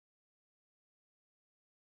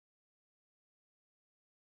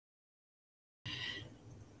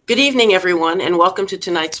Good evening, everyone, and welcome to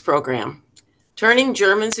tonight's program. Turning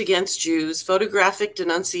Germans Against Jews, Photographic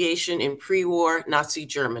Denunciation in Pre-War Nazi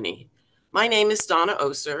Germany. My name is Donna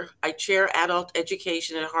Oser. I chair adult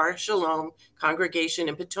education at Har Shalom Congregation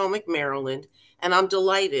in Potomac, Maryland, and I'm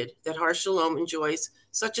delighted that Har Shalom enjoys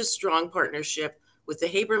such a strong partnership with the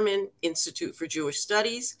Haberman Institute for Jewish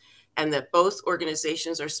Studies and that both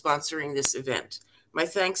organizations are sponsoring this event. My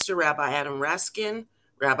thanks to Rabbi Adam Raskin,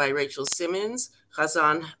 Rabbi Rachel Simmons,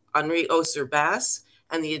 Chazan Henri Oser Bass,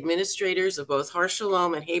 and the administrators of both Har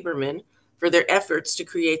Shalom and Haberman for their efforts to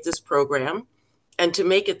create this program and to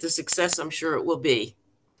make it the success I'm sure it will be.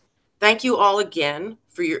 Thank you all again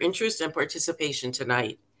for your interest and participation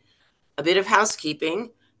tonight. A bit of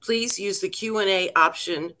housekeeping. Please use the Q&A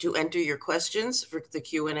option to enter your questions for the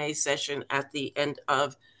Q&A session at the end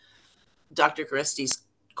of Dr. Koresti's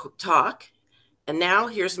talk. And now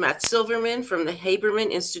here's Matt Silverman from the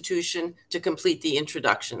Haberman Institution to complete the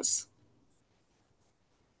introductions.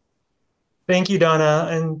 Thank you, Donna,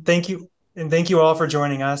 and thank you all for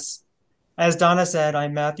joining us. As Donna said,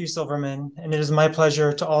 I'm Matthew Silverman, and it is my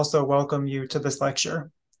pleasure to also welcome you to this lecture.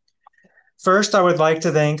 First, I would like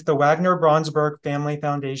to thank the Wagner Braunsberg Family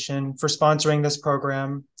Foundation for sponsoring this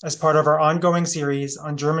program as part of our ongoing series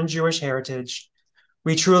on German Jewish heritage.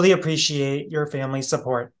 We truly appreciate your family's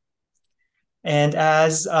support. And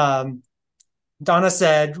as Donna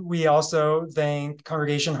said, we also thank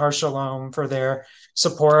Congregation Har Shalom for their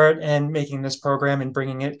support and making this program and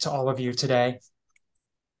bringing it to all of you today.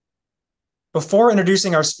 Before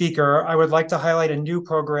introducing our speaker, I would like to highlight a new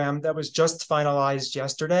program that was just finalized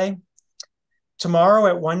yesterday. Tomorrow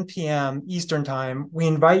at 1 p.m. Eastern Time, we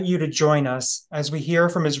invite you to join us as we hear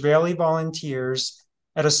from Israeli volunteers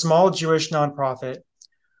at a small Jewish nonprofit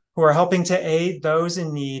who are helping to aid those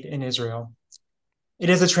in need in Israel. It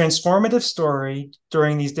is a transformative story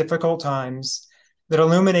during these difficult times that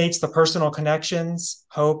illuminates the personal connections,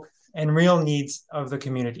 hope, and real needs of the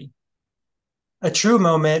community. A true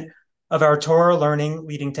moment of our Torah learning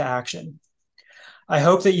leading to action. I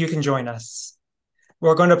hope that you can join us.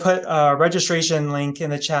 We're going to put a registration link in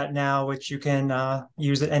the chat now, which you can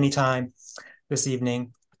use at any time this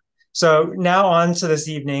evening. So now on to this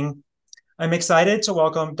evening. I'm excited to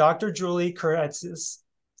welcome Dr. Julie Kuretzis,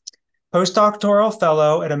 postdoctoral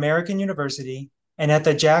fellow at American University and at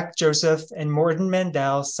the Jack Joseph and Morton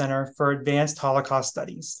Mandel Center for Advanced Holocaust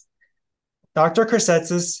Studies. Dr.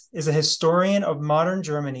 Kuretzis is a historian of modern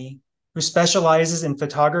Germany who specializes in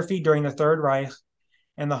photography during the Third Reich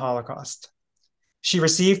and the Holocaust. She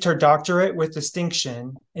received her doctorate with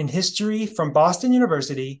distinction in history from Boston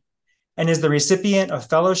University and is the recipient of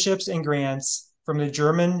fellowships and grants from the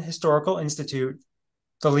German Historical Institute,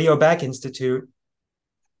 the Leo Baeck Institute,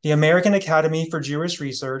 the American Academy for Jewish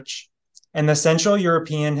Research, and the Central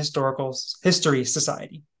European History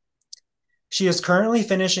Society. She is currently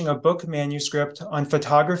finishing a book manuscript on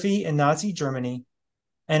photography in Nazi Germany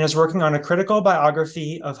and is working on a critical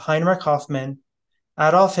biography of Heinrich Hoffmann,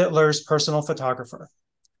 Adolf Hitler's personal photographer.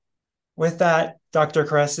 With that, Dr.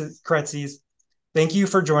 Kuretzis, thank you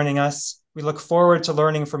for joining us. We look forward to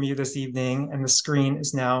learning from you this evening, and the screen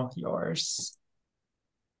is now yours.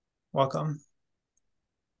 Welcome.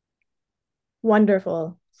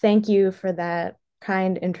 Wonderful. Thank you for that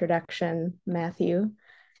kind introduction, Matthew.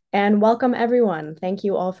 And welcome, everyone. Thank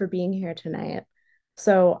you all for being here tonight.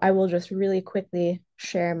 So I will just really quickly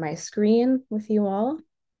share my screen with you all.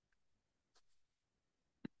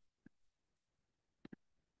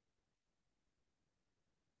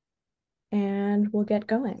 And we'll get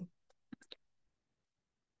going.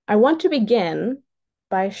 I want to begin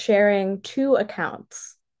by sharing two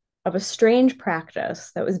accounts of a strange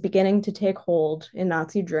practice that was beginning to take hold in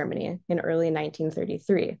Nazi Germany in early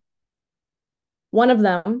 1933. One of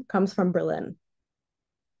them comes from Berlin.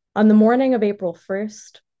 On the morning of April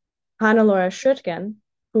 1st, Hannelore Schüttgen,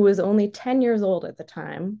 who was only 10 years old at the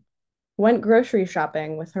time, went grocery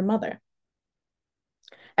shopping with her mother.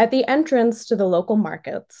 At the entrance to the local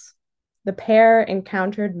markets, the pair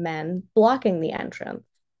encountered men blocking the entrance.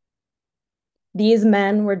 These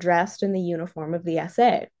men were dressed in the uniform of the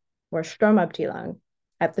SA, or Sturmabteilung,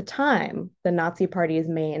 at the time the Nazi Party's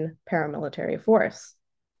main paramilitary force.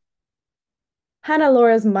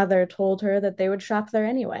 Hannah-Laura's mother told her that they would shop there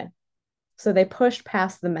anyway, so they pushed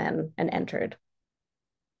past the men and entered.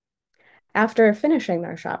 After finishing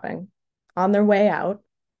their shopping, on their way out,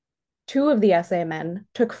 two of the SA men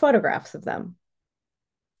took photographs of them.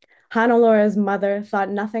 Hannah-Laura's mother thought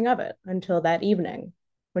nothing of it until that evening,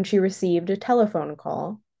 when she received a telephone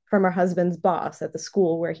call from her husband's boss at the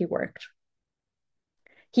school where he worked.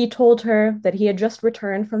 He told her that he had just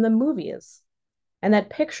returned from the movies and that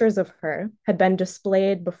pictures of her had been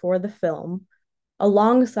displayed before the film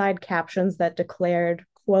alongside captions that declared,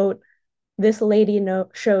 quote, "This lady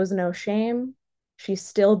shows no shame. She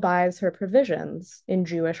still buys her provisions in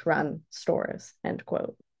Jewish-run stores," end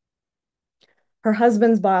quote. Her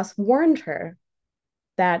husband's boss warned her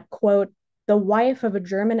that, quote, "the wife of a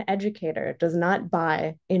German educator does not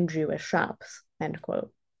buy in Jewish shops," end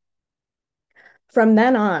quote. From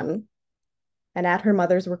then on, and at her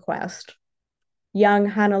mother's request, young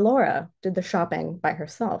Hannelore did the shopping by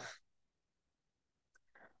herself.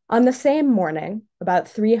 On the same morning, about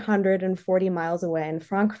 340 miles away in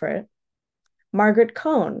Frankfurt, Margaret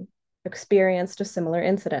Cohn experienced a similar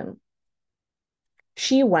incident.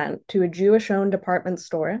 She went to a Jewish-owned department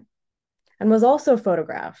store and was also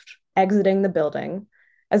photographed exiting the building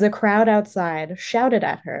as a crowd outside shouted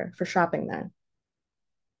at her for shopping there.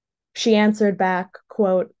 She answered back,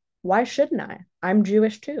 quote, "Why shouldn't I? I'm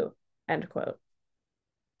Jewish too," end quote.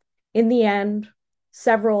 In the end,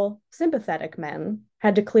 several sympathetic men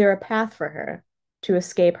had to clear a path for her to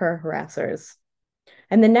escape her harassers.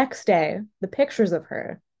 And the next day, the pictures of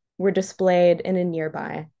her were displayed in a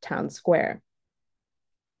nearby town square.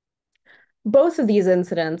 Both of these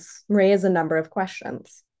incidents raise a number of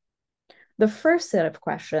questions. The first set of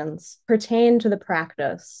questions pertain to the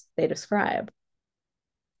practice they describe.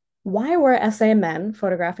 Why were SA men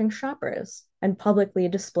photographing shoppers and publicly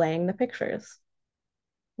displaying the pictures?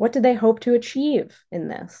 What did they hope to achieve in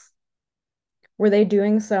this? Were they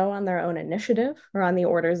doing so on their own initiative or on the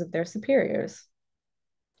orders of their superiors?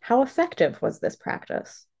 How effective was this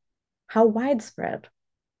practice? How widespread?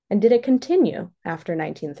 And did it continue after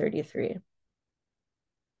 1933?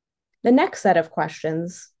 The next set of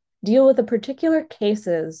questions deal with the particular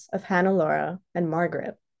cases of Hannelore and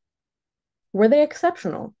Margaret. Were they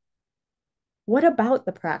exceptional? What about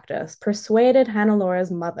the practice persuaded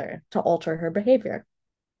Hannelore's mother to alter her behavior?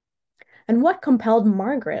 And what compelled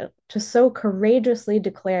Margaret to so courageously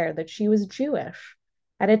declare that she was Jewish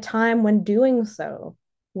at a time when doing so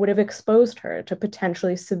would have exposed her to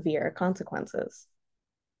potentially severe consequences?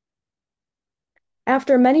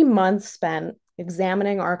 After many months spent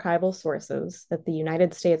examining archival sources at the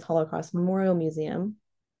United States Holocaust Memorial Museum,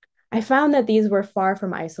 I found that these were far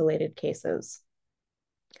from isolated cases.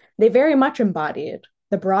 They very much embodied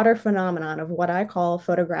the broader phenomenon of what I call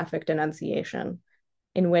photographic denunciation,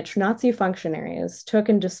 in which Nazi functionaries took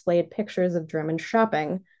and displayed pictures of German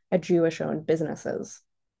shopping at Jewish-owned businesses.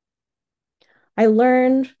 I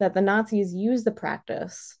learned that the Nazis used the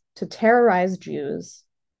practice to terrorize Jews,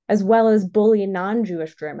 as well as bully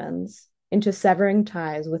non-Jewish Germans into severing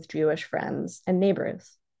ties with Jewish friends and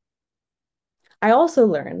neighbors. I also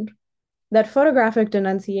learned that photographic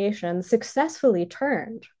denunciation successfully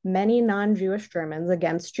turned many non-Jewish Germans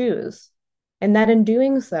against Jews, and that in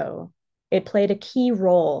doing so, it played a key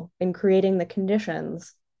role in creating the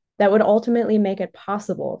conditions that would ultimately make it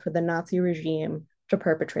possible for the Nazi regime to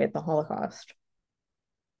perpetrate the Holocaust.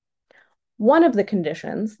 One of the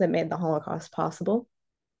conditions that made the Holocaust possible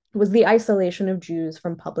was the isolation of Jews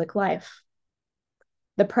from public life.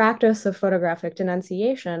 The practice of photographic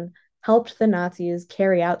denunciation helped the Nazis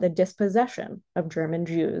carry out the dispossession of German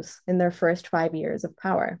Jews in their first 5 years of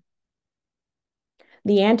power.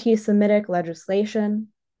 The anti-Semitic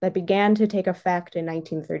legislation that began to take effect in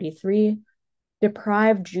 1933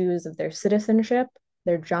 deprived Jews of their citizenship,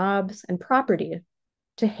 their jobs, and property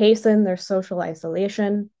to hasten their social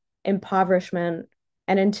isolation, impoverishment,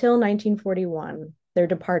 and until 1941, their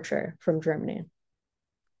departure from Germany.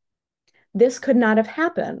 This could not have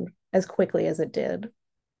happened as quickly as it did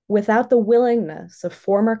without the willingness of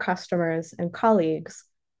former customers and colleagues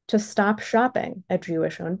to stop shopping at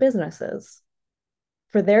Jewish-owned businesses,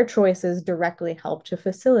 for their choices directly helped to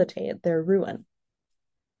facilitate their ruin.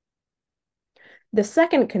 The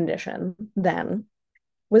second condition, then,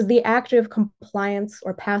 was the active compliance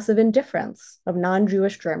or passive indifference of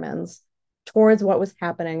non-Jewish Germans towards what was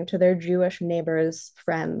happening to their Jewish neighbors,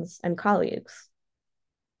 friends, and colleagues.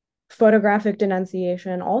 Photographic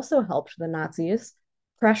denunciation also helped the Nazis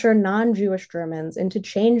pressure non-Jewish Germans into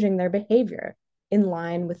changing their behavior in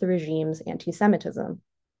line with the regime's anti-Semitism.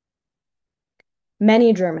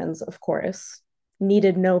 Many Germans, of course,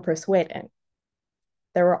 needed no persuading.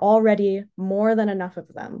 There were already more than enough of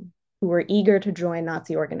them who were eager to join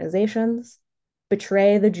Nazi organizations,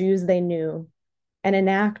 betray the Jews they knew, and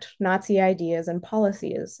enact Nazi ideas and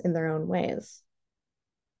policies in their own ways.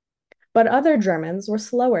 But other Germans were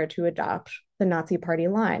slower to adopt the Nazi party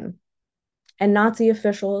line, and Nazi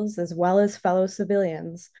officials, as well as fellow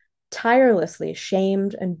civilians, tirelessly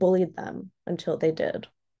shamed and bullied them until they did.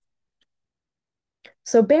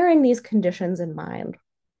 So bearing these conditions in mind,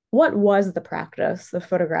 What was the practice of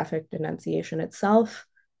photographic denunciation itself,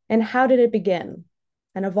 and how did it begin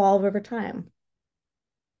and evolve over time?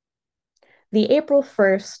 The April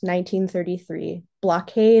 1st, 1933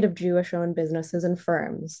 blockade of Jewish-owned businesses and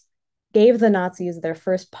firms gave the Nazis their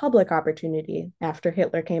first public opportunity after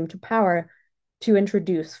Hitler came to power to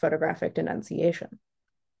introduce photographic denunciation.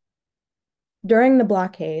 During the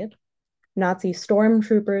blockade, Nazi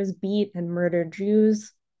stormtroopers beat and murdered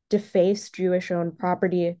Jews, defaced Jewish-owned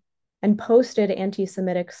property, and posted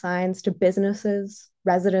anti-Semitic signs to businesses,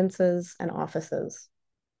 residences, and offices.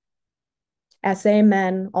 SA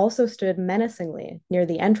men also stood menacingly near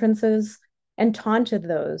the entrances and taunted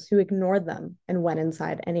those who ignored them and went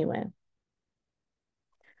inside anyway.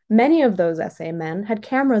 Many of those SA men had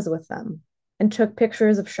cameras with them and took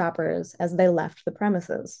pictures of shoppers as they left the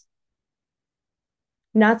premises.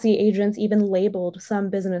 Nazi agents even labeled some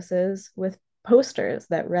businesses with posters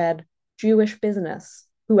that read, "Jewish business,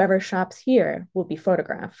 whoever shops here will be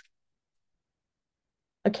photographed."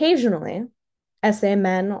 Occasionally, SA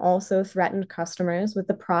men also threatened customers with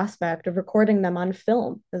the prospect of recording them on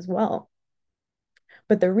film as well.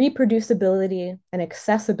 But the reproducibility and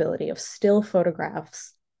accessibility of still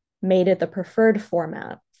photographs made it the preferred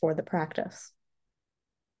format for the practice.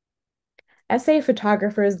 SA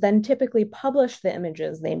photographers then typically published the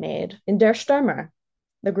images they made in Der Stürmer,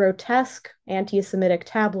 the grotesque anti-Semitic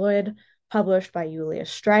tabloid published by Julius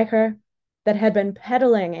Streicher that had been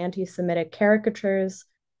peddling anti-Semitic caricatures,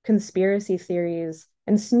 conspiracy theories,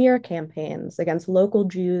 and smear campaigns against local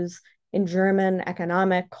Jews in German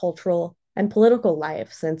economic, cultural, and political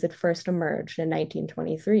life since it first emerged in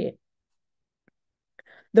 1923.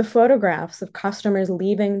 The photographs of customers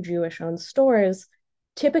leaving Jewish-owned stores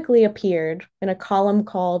typically appeared in a column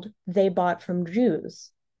called "They Bought from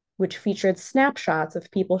Jews," which featured snapshots of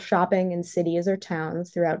people shopping in cities or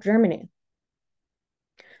towns throughout Germany.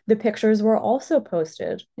 The pictures were also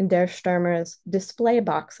posted in Der Stürmer's display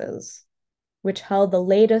boxes, which held the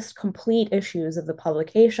latest complete issues of the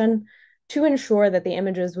publication to ensure that the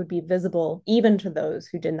images would be visible even to those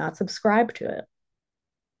who did not subscribe to it.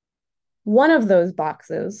 One of those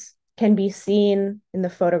boxes can be seen in the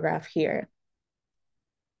photograph here.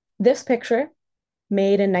 This picture,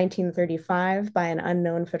 made in 1935 by an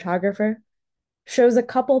unknown photographer, shows a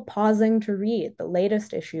couple pausing to read the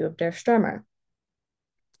latest issue of Der Stürmer.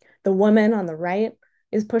 The woman on the right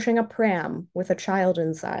is pushing a pram with a child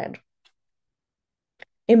inside.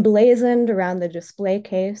 Emblazoned around the display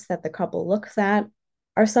case that the couple looks at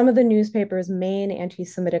are some of the newspaper's main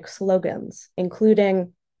anti-Semitic slogans,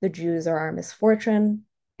 including "The Jews are our misfortune"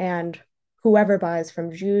 and "Whoever buys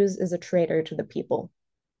from Jews is a traitor to the people."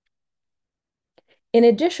 In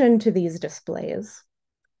addition to these displays,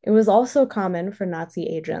 it was also common for Nazi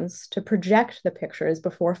agents to project the pictures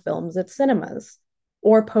before films at cinemas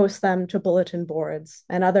or post them to bulletin boards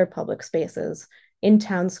and other public spaces in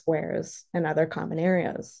town squares and other common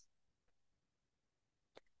areas.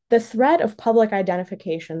 The threat of public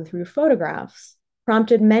identification through photographs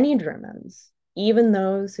prompted many Germans, even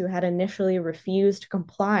those who had initially refused to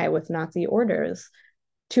comply with Nazi orders,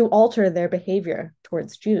 to alter their behavior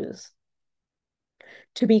towards Jews.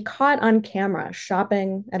 To be caught on camera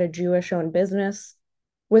shopping at a Jewish-owned business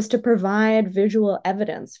was to provide visual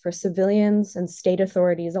evidence for civilians and state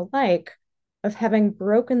authorities alike of having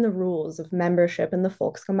broken the rules of membership in the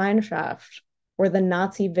Volksgemeinschaft, or the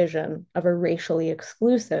Nazi vision of a racially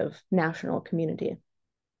exclusive national community.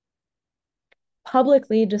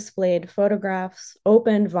 Publicly displayed photographs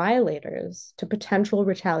opened violators to potential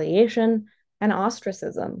retaliation and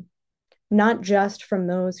ostracism, not just from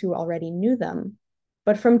those who already knew them,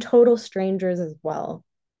 but from total strangers as well,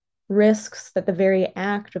 risks that the very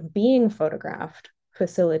act of being photographed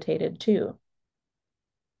facilitated too.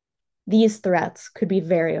 These threats could be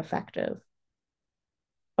very effective.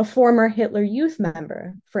 A former Hitler Youth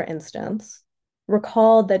member, for instance,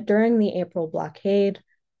 recalled that during the April blockade,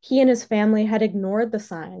 he and his family had ignored the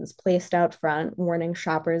signs placed out front warning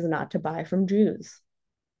shoppers not to buy from Jews.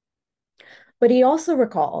 But he also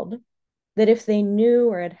recalled that if they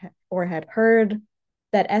knew or had heard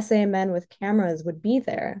that SA men with cameras would be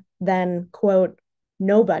there, then, quote,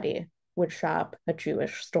 nobody would shop at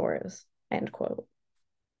Jewish stores, end quote.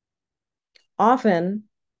 Often,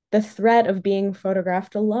 the threat of being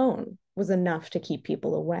photographed alone was enough to keep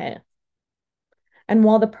people away. And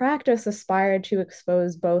while the practice aspired to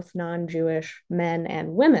expose both non-Jewish men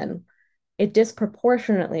and women, it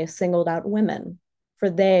disproportionately singled out women, for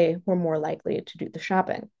they were more likely to do the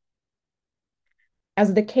shopping.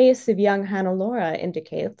 As the case of young Hannelore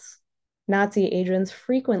indicates, Nazi agents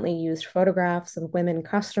frequently used photographs of women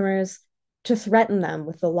customers to threaten them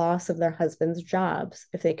with the loss of their husbands' jobs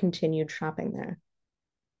if they continued shopping there.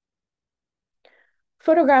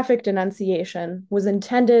 Photographic denunciation was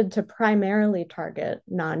intended to primarily target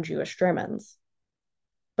non-Jewish Germans,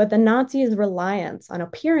 but the Nazis' reliance on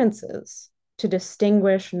appearances to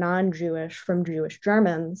distinguish non-Jewish from Jewish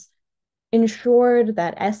Germans ensured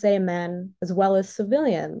that SA men, as well as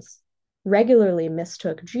civilians, regularly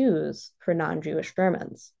mistook Jews for non-Jewish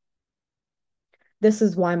Germans. This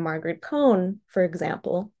is why Margaret Cohn, for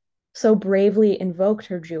example, so bravely invoked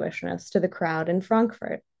her Jewishness to the crowd in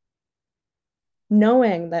Frankfurt.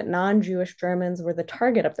 Knowing that non-Jewish Germans were the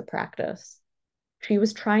target of the practice, she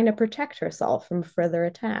was trying to protect herself from further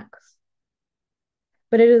attacks.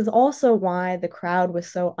 But it is also why the crowd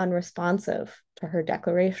was so unresponsive to her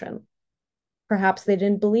declaration. Perhaps they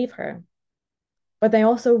didn't believe her, but they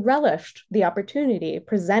also relished the opportunity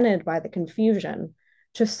presented by the confusion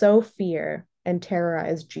to sow fear and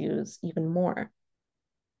terrorize Jews even more.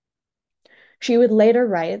 She would later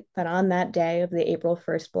write that on that day of the April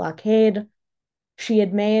 1st blockade, she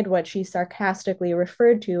had made what she sarcastically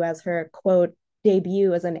referred to as her, quote,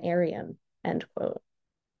 debut as an Aryan, end quote.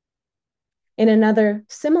 In another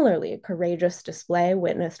similarly courageous display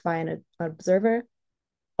witnessed by an observer,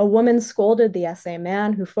 a woman scolded the SA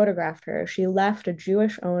man who photographed her. She left a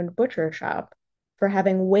Jewish-owned butcher shop for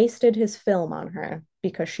having wasted his film on her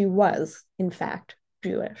because she was, in fact,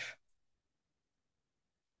 Jewish.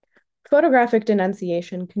 Photographic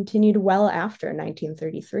denunciation continued well after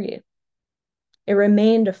 1933. It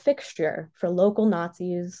remained a fixture for local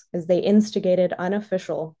Nazis as they instigated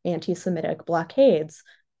unofficial anti-Semitic blockades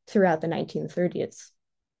throughout the 1930s.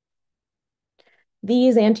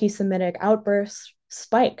 These anti-Semitic outbursts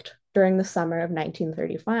spiked during the summer of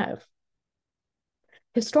 1935.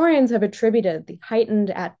 Historians have attributed the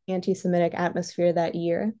heightened anti-Semitic atmosphere that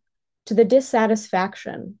year to the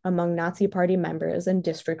dissatisfaction among Nazi Party members and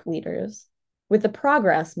district leaders with the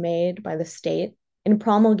progress made by the state in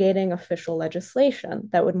promulgating official legislation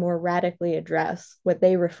that would more radically address what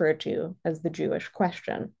they referred to as the Jewish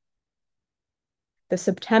question. The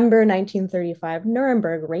September 1935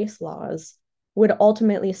 Nuremberg race laws would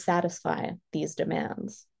ultimately satisfy these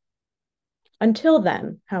demands. Until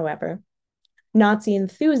then, however, Nazi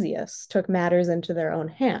enthusiasts took matters into their own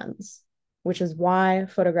hands, which is why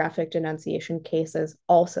photographic denunciation cases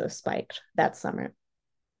also spiked that summer.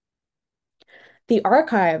 The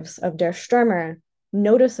archives of Der Stürmer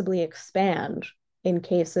noticeably expand in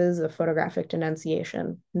cases of photographic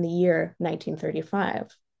denunciation in the year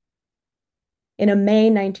 1935. In a May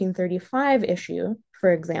 1935 issue,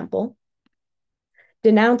 for example,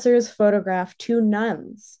 denouncers photographed two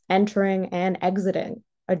nuns entering and exiting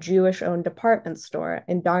a Jewish-owned department store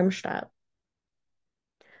in Darmstadt.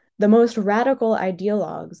 The most radical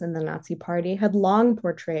ideologues in the Nazi Party had long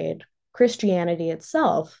portrayed Christianity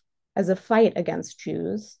itself as a fight against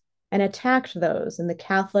Jews and attacked those in the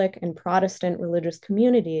Catholic and Protestant religious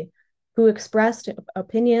community who expressed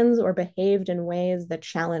opinions or behaved in ways that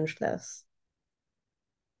challenged this.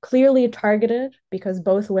 Clearly targeted because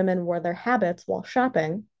both women wore their habits while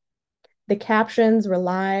shopping, the captions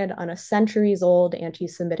relied on a centuries-old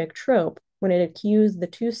anti-Semitic trope when it accused the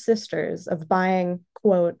two sisters of buying,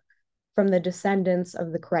 quote, from the descendants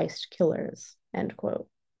of the Christ killers, end quote.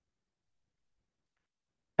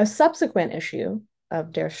 A subsequent issue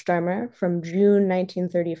of Der Stürmer from June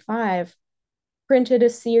 1935 printed a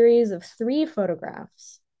series of 3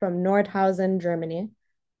 photographs from Nordhausen, Germany,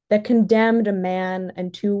 that condemned a man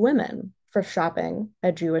and 2 women for shopping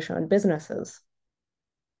at Jewish-owned businesses.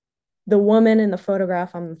 The woman in the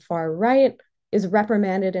photograph on the far right is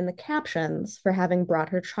reprimanded in the captions for having brought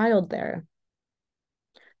her child there.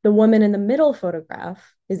 The woman in the middle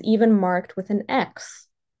photograph is even marked with an X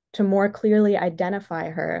to more clearly identify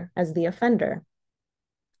her as the offender.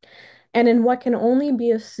 And in what can only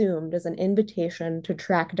be assumed as an invitation to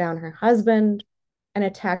track down her husband and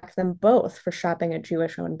attack them both for shopping at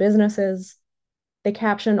Jewish-owned businesses, the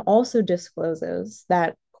caption also discloses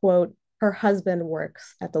that, quote, her husband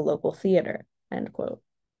works at the local theater, end quote.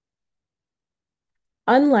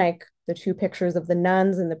 Unlike the 2 pictures of the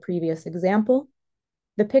nuns in the previous example,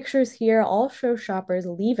 the pictures here all show shoppers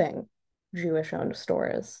leaving Jewish-owned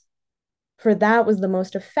stores, for that was the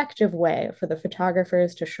most effective way for the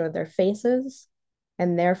photographers to show their faces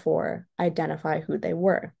and therefore identify who they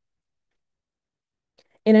were.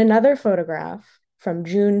 In another photograph from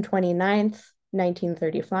June 29th,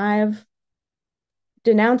 1935,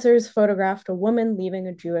 denouncers photographed a woman leaving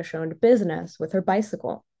a Jewish-owned business with her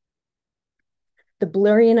bicycle. The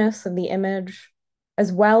blurriness of the image,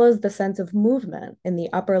 as well as the sense of movement in the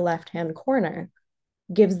upper left-hand corner,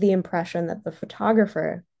 gives the impression that the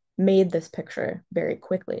photographer made this picture very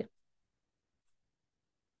quickly.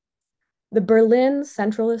 The Berlin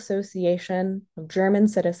Central Association of German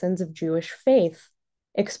Citizens of Jewish Faith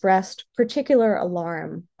expressed particular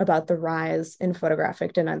alarm about the rise in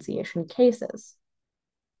photographic denunciation cases.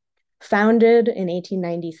 Founded in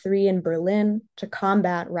 1893 in Berlin to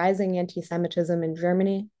combat rising anti-Semitism in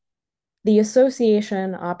Germany, the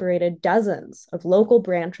association operated dozens of local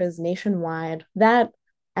branches nationwide that,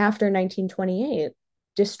 after 1928,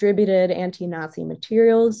 distributed anti-Nazi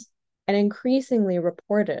materials and increasingly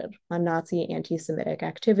reported on Nazi anti-Semitic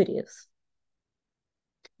activities.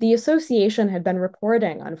 The association had been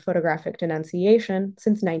reporting on photographic denunciation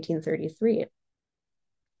since 1933.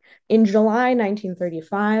 In July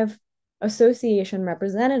 1935, association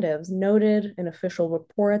representatives noted in official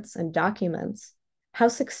reports and documents how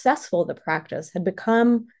successful the practice had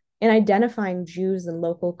become in identifying Jews in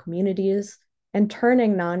local communities and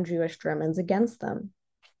turning non-Jewish Germans against them.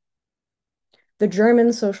 The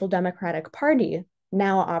German Social Democratic Party,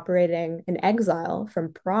 now operating in exile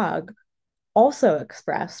from Prague, also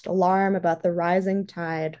expressed alarm about the rising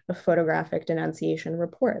tide of photographic denunciation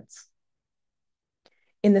reports.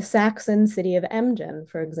 In the Saxon city of Emden,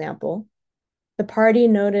 for example, the party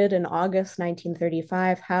noted in August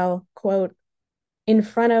 1935 how, quote, in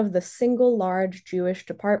front of the single large Jewish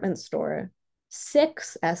department store,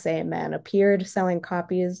 6 SA men appeared selling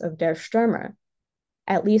copies of Der Stürmer.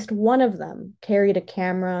 At least one of them carried a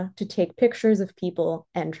camera to take pictures of people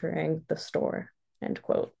entering the store, end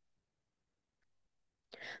quote.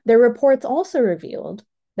 Their reports also revealed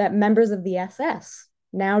that members of the SS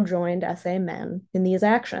now joined SA men in these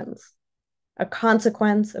actions, a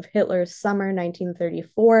consequence of Hitler's summer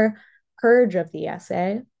 1934 purge of the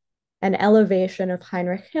SA and elevation of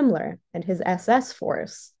Heinrich Himmler and his SS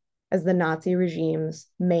force as the Nazi regime's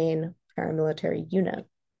main paramilitary unit.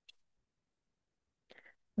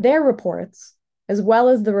 Their reports, as well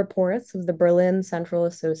as the reports of the Berlin Central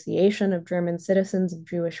Association of German Citizens of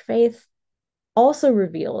Jewish Faith, also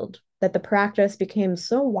revealed that the practice became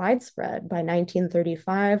so widespread by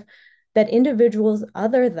 1935 that individuals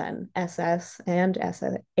other than SS and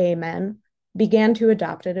SA men began to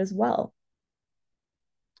adopt it as well.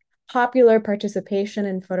 Popular participation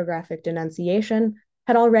in photographic denunciation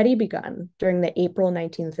had already begun during the April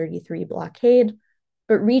 1933 blockade,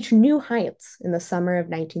 but reached new heights in the summer of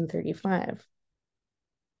 1935.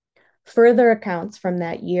 Further accounts from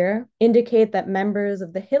that year indicate that members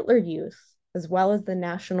of the Hitler Youth, as well as the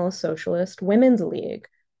National Socialist Women's League,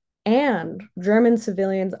 and German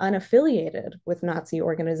civilians unaffiliated with Nazi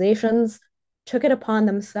organizations, took it upon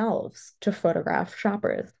themselves to photograph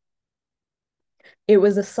shoppers. It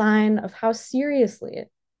was a sign of how seriously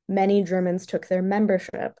many Germans took their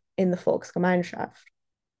membership in the Volksgemeinschaft.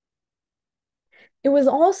 It was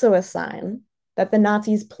also a sign that the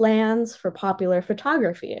Nazis' plans for popular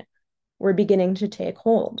photography were beginning to take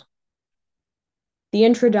hold. The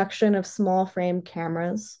introduction of small frame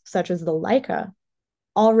cameras, such as the Leica,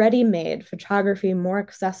 already made photography more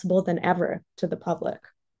accessible than ever to the public.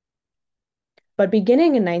 But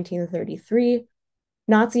beginning in 1933,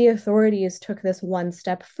 Nazi authorities took this one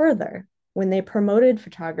step further when they promoted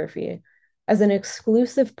photography as an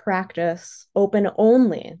exclusive practice open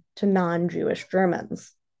only to non-Jewish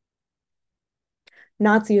Germans.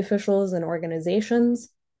 Nazi officials and organizations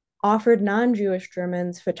offered non-Jewish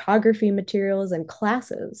Germans photography materials and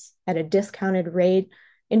classes at a discounted rate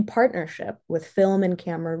in partnership with film and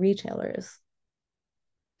camera retailers.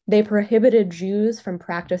 They prohibited Jews from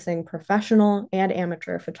practicing professional and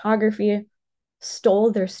amateur photography,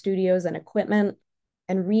 stole their studios and equipment,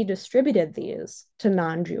 and redistributed these to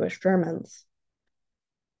non-Jewish Germans.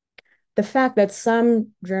 The fact that some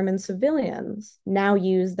German civilians now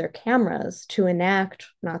use their cameras to enact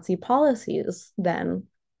Nazi policies then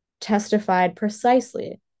testified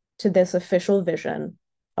precisely to this official vision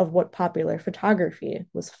of what popular photography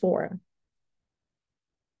was for.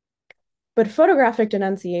 But photographic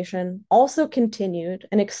denunciation also continued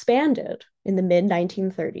and expanded in the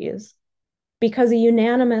mid-1930s because a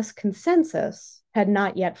unanimous consensus had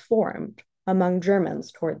not yet formed among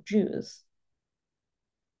Germans toward Jews.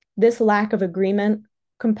 This lack of agreement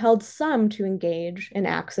compelled some to engage in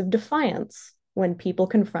acts of defiance when people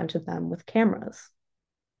confronted them with cameras.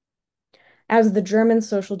 As the German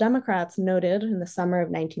Social Democrats noted in the summer of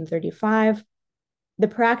 1935, the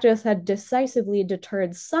practice had decisively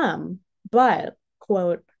deterred some, but,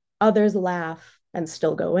 quote, others laugh and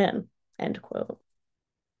still go in, end quote.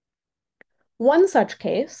 One such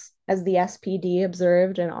case, as the SPD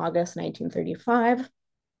observed in August 1935,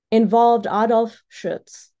 involved Adolf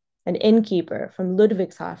Schütz, an innkeeper from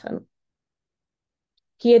Ludwigshafen.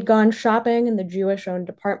 He had gone shopping in the Jewish-owned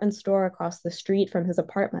department store across the street from his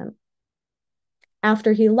apartment.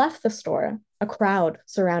 After he left the store, a crowd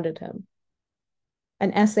surrounded him.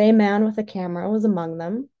 An SA man with a camera was among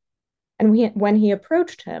them, and when he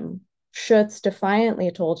approached him, Schutz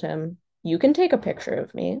defiantly told him, "You can take a picture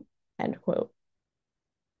of me," end quote.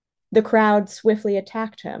 The crowd swiftly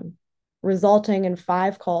attacked him, resulting in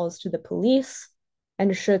 5 calls to the police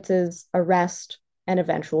and Schutz's arrest and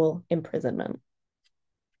eventual imprisonment.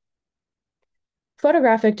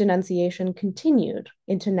 Photographic denunciation continued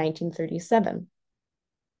into 1937.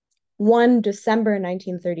 One December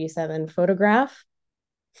 1937 photograph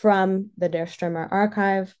from the Der Stürmer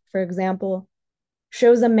archive, for example,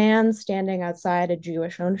 shows a man standing outside a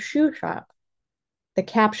Jewish-owned shoe shop, the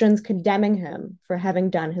captions condemning him for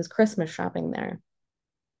having done his Christmas shopping there.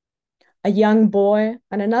 A young boy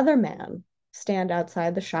and another man stand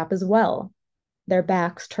outside the shop as well, their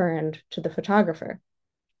backs turned to the photographer.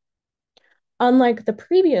 Unlike the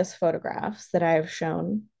previous photographs that I have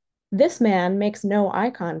shown, this man makes no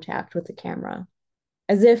eye contact with the camera,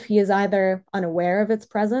 as if he is either unaware of its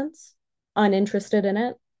presence, uninterested in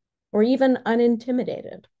it, or even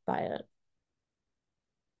unintimidated by it.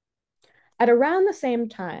 At around the same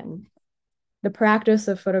time, the practice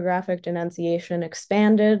of photographic denunciation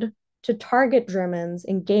expanded to target Germans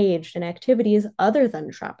engaged in activities other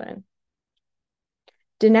than shopping.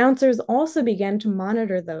 Denouncers also began to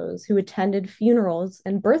monitor those who attended funerals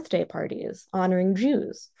and birthday parties honoring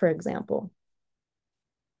Jews, for example.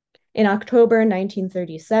 In October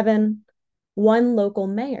 1937, one local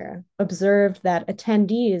mayor observed that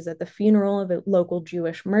attendees at the funeral of a local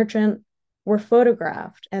Jewish merchant were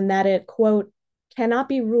photographed and that it, quote, cannot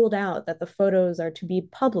be ruled out that the photos are to be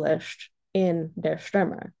published in Der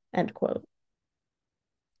Stürmer, end quote.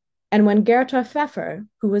 And when Gerta Pfeffer,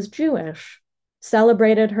 who was Jewish,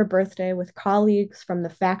 celebrated her birthday with colleagues from the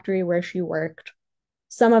factory where she worked,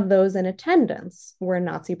 some of those in attendance were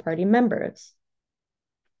Nazi Party members.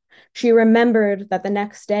 She remembered that the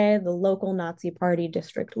next day, the local Nazi Party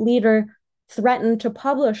district leader threatened to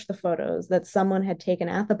publish the photos that someone had taken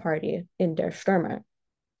at the party in Der Stürmer.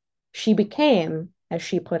 She became, as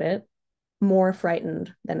she put it, more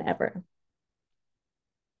frightened than ever.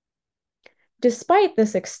 Despite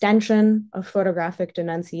this extension of photographic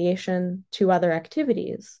denunciation to other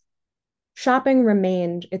activities, shopping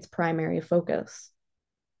remained its primary focus.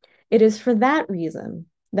 It is for that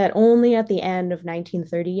reason that only at the end of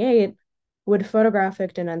 1938 would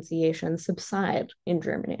photographic denunciation subside in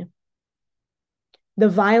Germany. The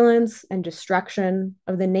violence and destruction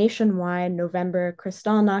of the nationwide November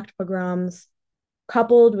Kristallnacht pogroms,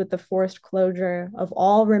 coupled with the forced closure of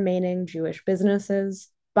all remaining Jewish businesses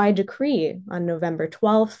by decree on November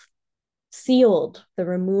 12th, sealed the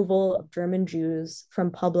removal of German Jews from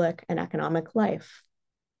public and economic life.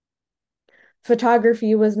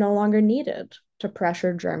 Photography was no longer needed to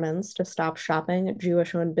pressure Germans to stop shopping at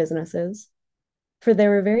Jewish-owned businesses, for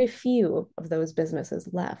there were very few of those businesses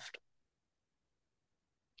left.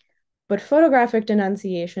 But photographic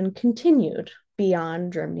denunciation continued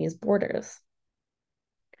beyond Germany's borders.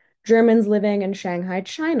 Germans living in Shanghai,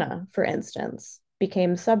 China, for instance,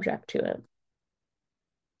 became subject to it.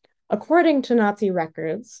 According to Nazi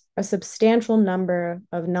records, a substantial number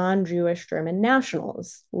of non-Jewish German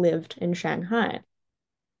nationals lived in Shanghai.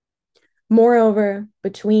 Moreover,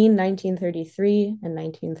 between 1933 and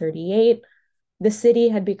 1938, the city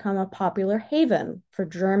had become a popular haven for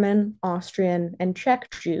German, Austrian, and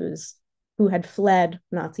Czech Jews who had fled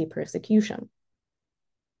Nazi persecution.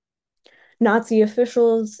 Nazi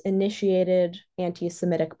officials initiated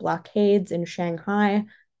anti-Semitic blockades in Shanghai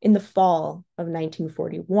in the fall of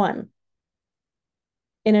 1941.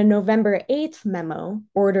 In a November 8th memo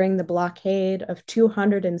ordering the blockade of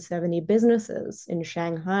 270 businesses in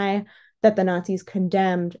Shanghai that the Nazis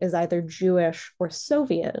condemned as either Jewish or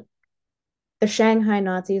Soviet, the Shanghai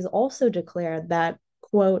Nazis also declared that,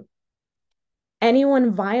 quote, anyone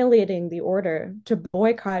violating the order to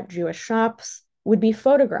boycott Jewish shops would be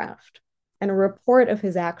photographed, and a report of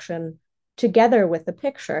his action, together with the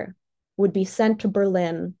picture, would be sent to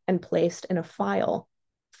Berlin and placed in a file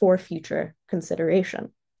for future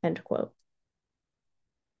consideration, end quote.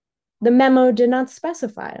 The memo did not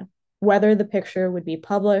specify whether the picture would be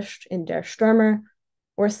published in Der Stürmer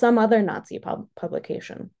or some other Nazi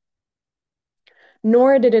publication.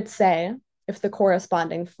 Nor did it say if the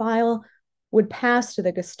corresponding file would pass to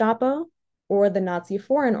the Gestapo or the Nazi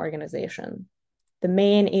Foreign Organization, the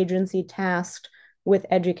main agency tasked with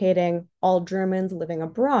educating all Germans living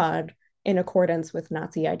abroad in accordance with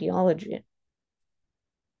Nazi ideology.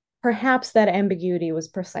 Perhaps that ambiguity was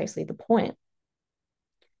precisely the point.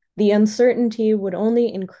 The uncertainty would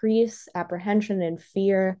only increase apprehension and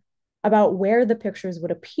fear about where the pictures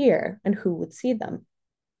would appear and who would see them.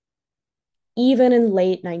 Even in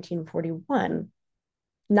late 1941,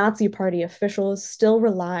 Nazi Party officials still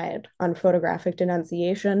relied on photographic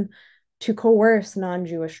denunciation to coerce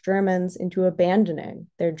non-Jewish Germans into abandoning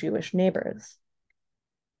their Jewish neighbors.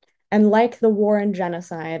 And like the war and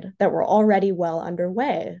genocide that were already well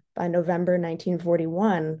underway by November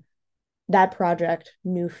 1941, that project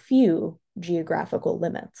knew few geographical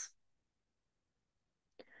limits.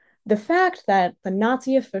 The fact that the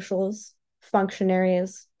Nazi officials,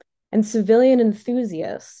 functionaries, and civilian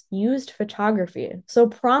enthusiasts used photography so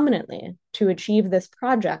prominently to achieve this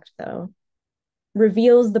project, though,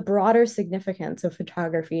 reveals the broader significance of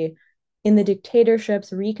photography in the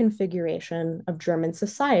dictatorship's reconfiguration of German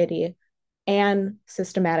society and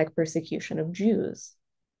systematic persecution of Jews.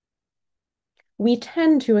 We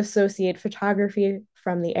tend to associate photography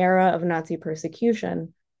from the era of Nazi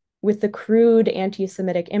persecution with the crude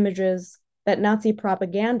anti-Semitic images that Nazi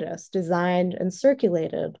propagandists designed and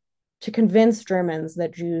circulated to convince Germans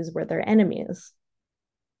that Jews were their enemies.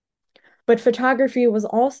 But photography was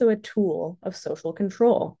also a tool of social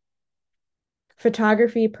control.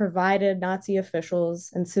 Photography provided Nazi officials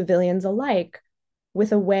and civilians alike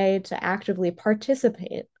with a way to actively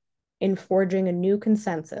participate in forging a new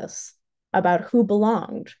consensus about who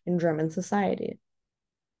belonged in German society.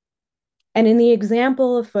 And in the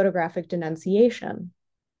example of photographic denunciation,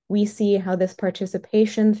 we see how this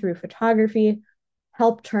participation through photography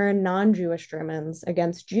helped turn non-Jewish Germans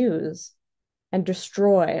against Jews and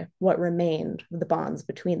destroy what remained of the bonds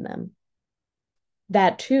between them.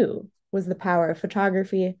 That too was the power of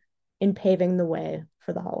photography in paving the way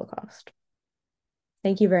for the Holocaust.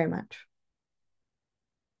 Thank you very much.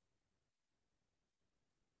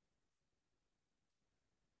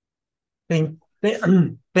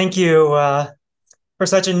 Thank you for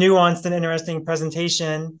such a nuanced and interesting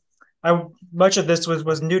presentation. Much of this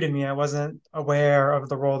was new to me. I wasn't aware of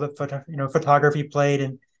the role that photography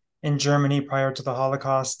played in Germany prior to the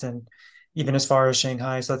Holocaust, and even as far as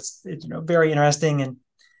Shanghai. So it's very interesting, and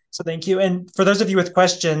so thank you. And for those of you with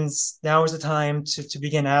questions, now is the time to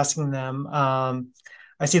begin asking them.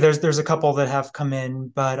 I see there's a couple that have come in,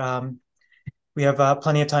 but we have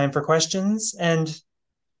plenty of time for questions. And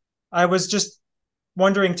I was just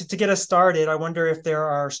wondering to get us started. I wonder if there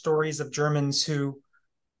are stories of Germans who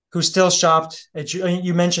still shopped at you.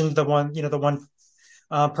 You mentioned the one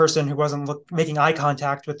person who wasn't making eye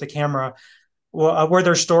contact with the camera. Well, were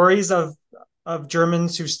there stories of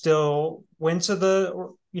Germans who still went to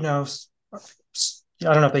the I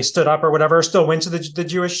don't know if they stood up or whatever, still went to the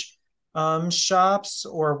Jewish shops,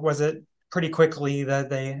 or was it pretty quickly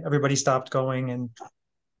that everybody stopped going? And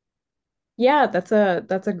Yeah, that's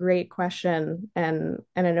a great question and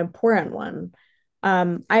an important one.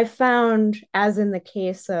 I found, as in the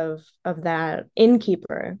case of that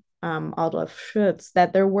innkeeper, Adolf Schutz,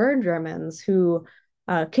 that there were Germans who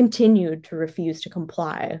continued to refuse to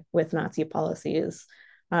comply with Nazi policies,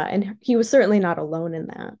 and he was certainly not alone in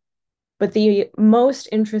that. But the most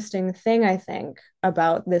interesting thing, I think,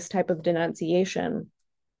 about this type of denunciation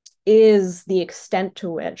is the extent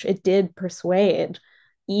to which it did persuade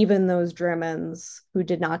even those Germans who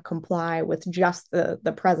did not comply with just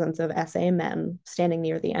the presence of SA men standing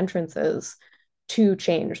near the entrances to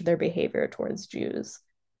change their behavior towards Jews.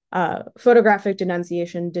 Photographic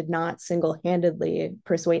denunciation did not single-handedly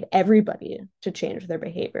persuade everybody to change their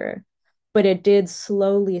behavior, but it did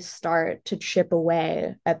slowly start to chip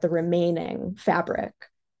away at the remaining fabric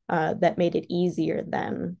that made it easier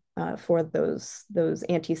then for those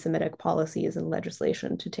anti-Semitic policies and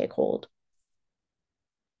legislation to take hold.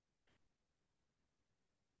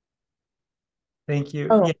 thank you.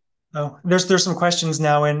 Oh, Yeah. Oh, there's some questions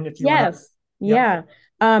now, and if you want to, yes. yep.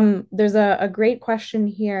 Yeah. There's a great question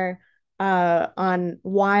here on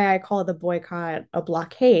why I call the boycott a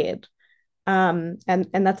blockade. And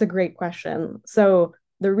that's a great question. So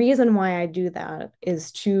the reason why I do that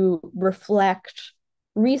is to reflect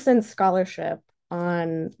recent scholarship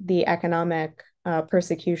on the economic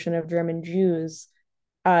persecution of German Jews,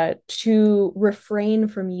 to refrain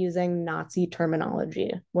from using Nazi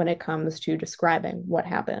terminology when it comes to describing what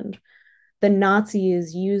happened. The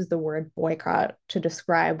Nazis used the word boycott to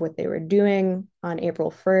describe what they were doing on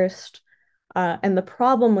April 1st. And the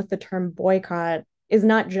problem with the term boycott is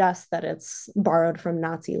not just that it's borrowed from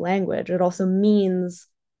Nazi language, it also means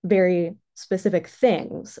very specific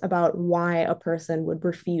things about why a person would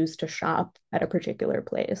refuse to shop at a particular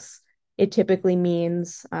place. It typically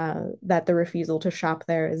means that the refusal to shop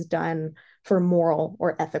there is done for moral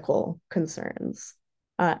or ethical concerns.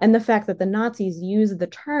 And the fact that the Nazis used the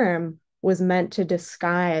term was meant to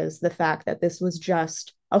disguise the fact that this was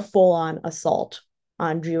just a full-on assault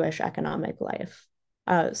on Jewish economic life.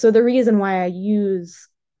 So the reason why I use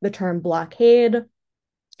the term blockade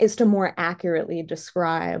is to more accurately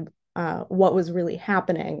describe what was really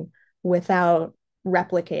happening without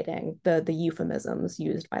replicating the euphemisms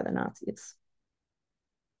used by the Nazis.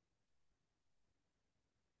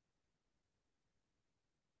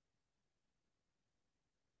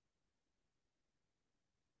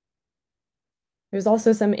 There's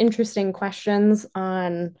also some interesting questions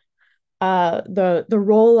on the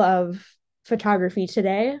role of photography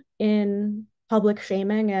today in public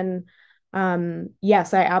shaming. And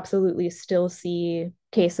yes, I absolutely still see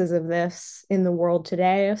cases of this in the world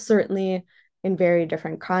today, certainly in very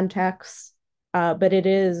different contexts. But it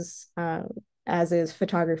is, as is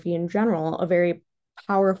photography in general, a very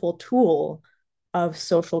powerful tool of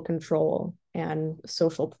social control and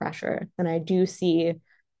social pressure. And I do see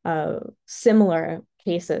similar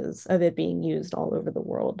cases of it being used all over the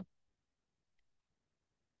world.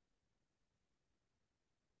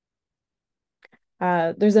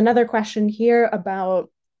 There's another question here about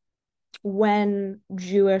when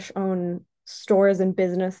Jewish-owned stores and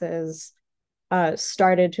businesses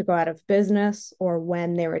started to go out of business or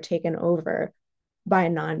when they were taken over by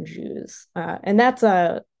non-Jews. And that's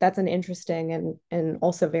an interesting and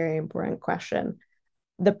also very important question.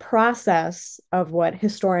 The process of what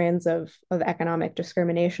historians of economic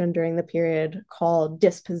discrimination during the period call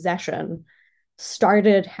dispossession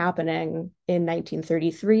started happening in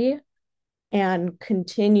 1933 and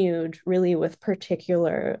continued really with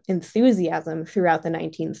particular enthusiasm throughout the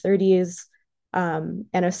 1930s, and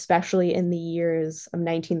especially in the years of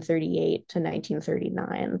 1938 to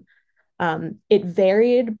 1939. It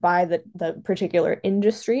varied by the particular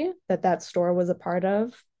industry that store was a part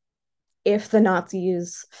of. If the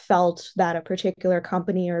Nazis felt that a particular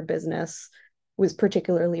company or business was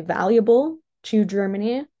particularly valuable to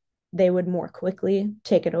Germany, they would more quickly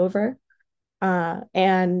take it over.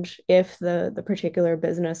 And if the particular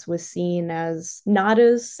business was seen as not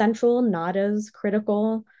as central, not as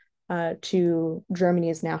critical to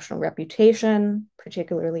Germany's national reputation,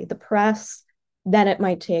 particularly the press, then it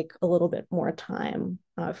might take a little bit more time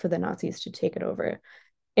for the Nazis to take it over.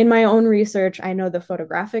 In my own research, I know the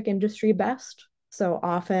photographic industry best. So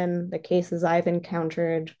often the cases I've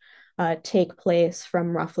encountered take place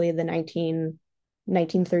from roughly the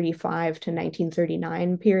 1935 to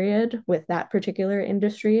 1939 period with that particular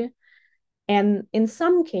industry. And in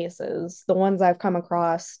some cases, the ones I've come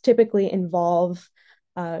across typically involve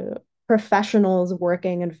professionals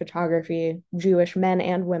working in photography, Jewish men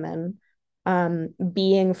and women,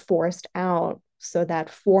 being forced out so that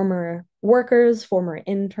former workers, former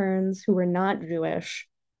interns who were not Jewish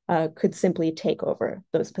could simply take over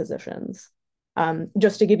those positions.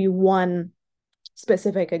 Just to give you one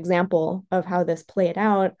specific example of how this played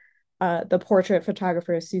out, the portrait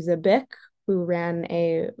photographer Suze Bick, who ran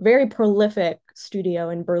a very prolific studio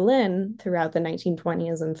in Berlin throughout the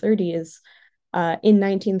 1920s and 30s, in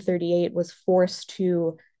 1938 was forced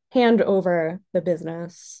to hand over the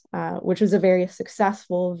business, which was a very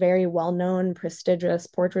successful, very well-known, prestigious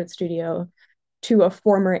portrait studio, to a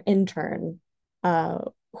former intern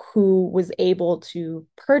who was able to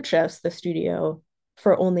purchase the studio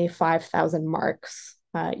for only 5,000 marks,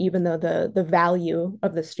 even though the value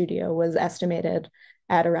of the studio was estimated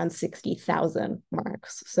at around 60,000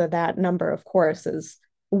 marks. So that number, of course, is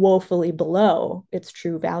woefully below its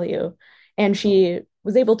true value. And she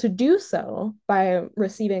was able to do so by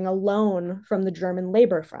receiving a loan from the German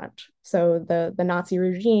Labor Front. So the Nazi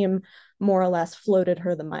regime more or less floated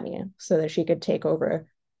her the money so that she could take over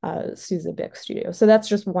Suze Bick's studio. So that's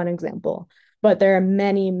just one example. But there are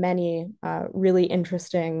many, many really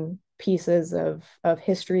interesting pieces of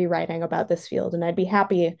history writing about this field, and I'd be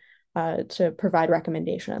happy to provide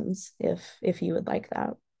recommendations if you would like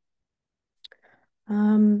that.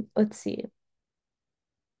 Let's see.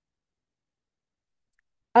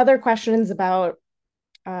 Other questions about,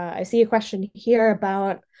 I see a question here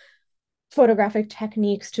about photographic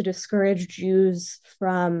techniques to discourage Jews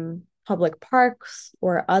from public parks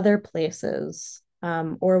or other places,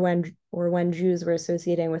 or when Jews were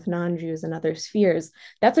associating with non-Jews in other spheres.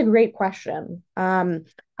 That's a great question. I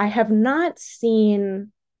have not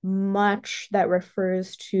seen much that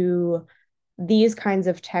refers to these kinds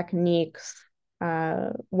of techniques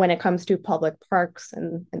when it comes to public parks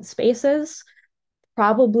and spaces.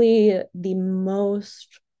 Probably the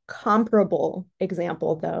most comparable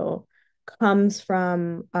example, though, comes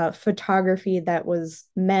from photography that was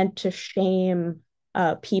meant to shame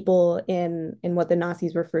people in what the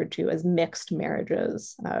Nazis referred to as mixed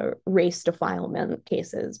marriages, race defilement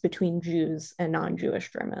cases between Jews and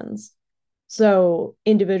non-Jewish Germans. So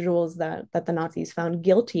individuals that the Nazis found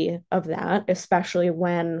guilty of that, especially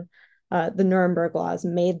when the Nuremberg laws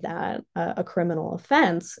made that a criminal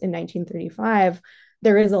offense in 1935,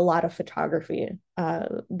 there is a lot of photography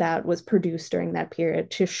that was produced during that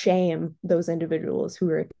period to shame those individuals who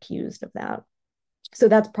were accused of that. So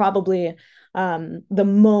that's probably the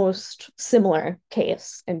most similar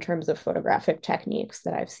case in terms of photographic techniques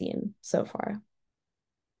that I've seen so far.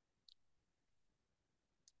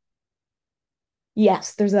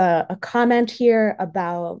 Yes, there's a comment here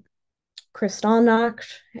about Kristallnacht,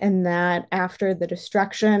 and that after the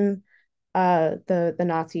destruction, the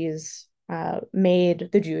Nazis made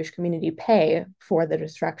the Jewish community pay for the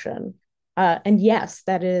destruction. And yes,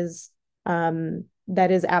 that is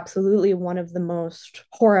absolutely one of the most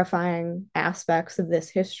horrifying aspects of this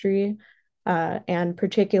history, and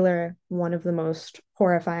particular one of the most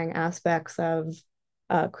horrifying aspects of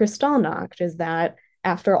Kristallnacht is that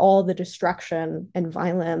after all the destruction and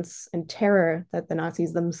violence and terror that the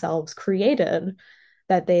Nazis themselves created,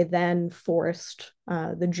 that they then forced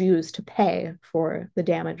the Jews to pay for the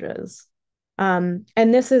damages. And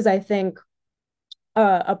this is, I think,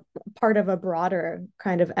 a part of a broader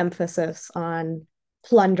kind of emphasis on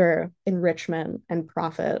plunder, enrichment, and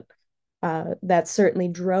profit that certainly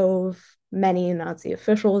drove many Nazi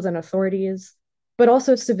officials and authorities, but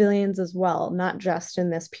also civilians as well, not just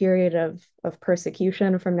in this period of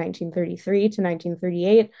persecution from 1933 to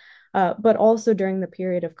 1938, but also during the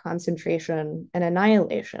period of concentration and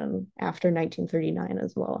annihilation after 1939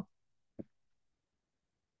 as well.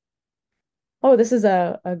 Oh, this is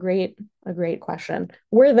a great question.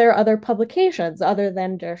 Were there other publications other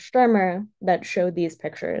than Der Stürmer that showed these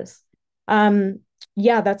pictures? Um,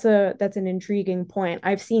 yeah, that's an intriguing point.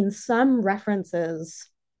 I've seen some references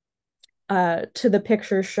to the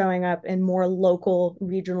pictures showing up in more local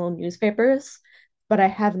regional newspapers, but I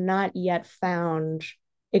have not yet found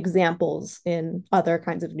examples in other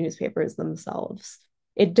kinds of newspapers themselves.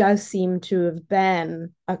 It does seem to have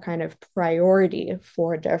been a kind of priority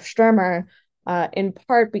for Der Stürmer, in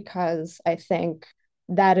part because I think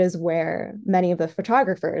that is where many of the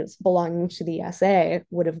photographers belonging to the SA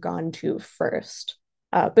would have gone to first.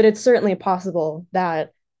 But it's certainly possible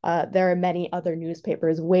that there are many other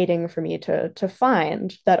newspapers waiting for me to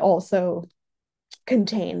find that also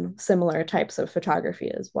contain similar types of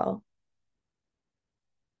photography as well.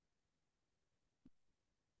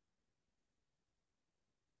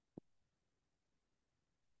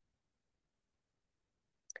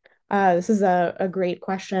 This is a great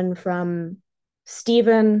question from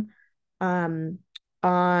Stephen, on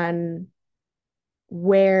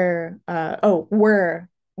were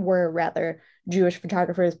rather Jewish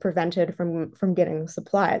photographers prevented from getting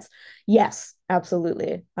supplies? Yes,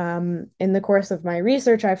 absolutely. In the course of my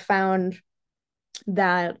research, I found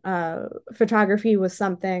that photography was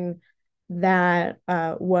something that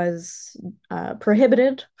was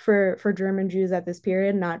prohibited for German Jews at this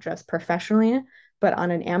period, not just professionally, but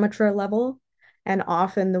on an amateur level. And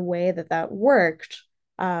often the way that that worked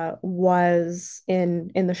was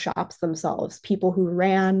in the shops themselves. People who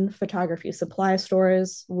ran photography supply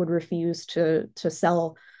stores would refuse to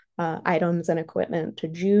sell items and equipment to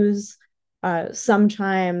Jews.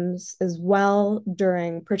 Sometimes as well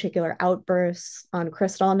during particular outbursts on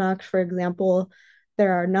Kristallnacht, for example,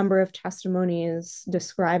 there are a number of testimonies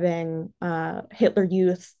describing Hitler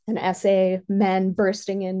Youth and SA men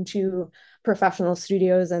bursting into professional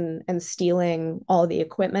studios and stealing all the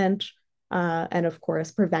equipment, and of course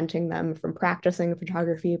preventing them from practicing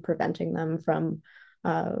photography, preventing them from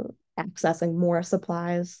accessing more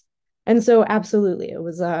supplies. And so absolutely, it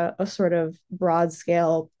was a sort of broad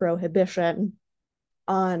scale prohibition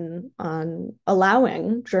on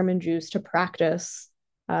allowing German Jews to practice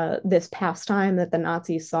this pastime that the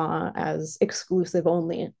Nazis saw as exclusive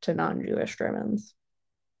only to non-Jewish Germans.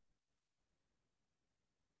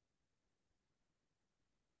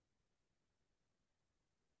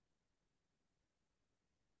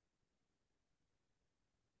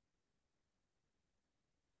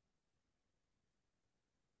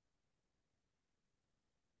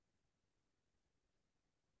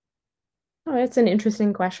 Oh, it's an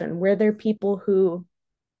interesting question. Were there people who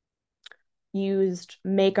used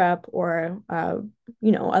makeup or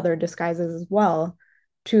other disguises as well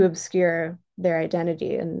to obscure their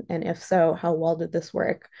identity? And if so, how well did this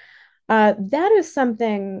work? That is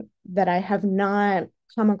something that I have not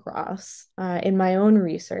come across in my own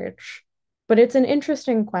research, but it's an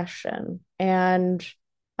interesting question. And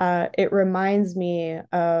it reminds me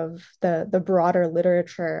of the broader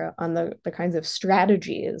literature on the kinds of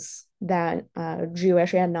strategies that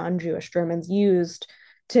Jewish and non-Jewish Germans used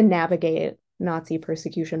to navigate Nazi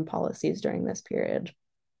persecution policies during this period.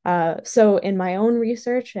 So in my own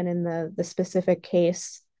research and in the specific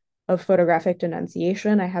case of photographic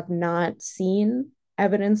denunciation, I have not seen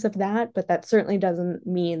evidence of that, but that certainly doesn't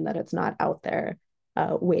mean that it's not out there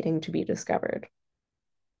waiting to be discovered.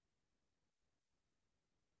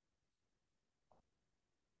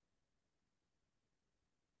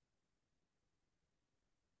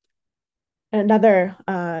 Another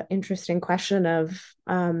interesting question of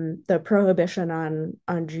the prohibition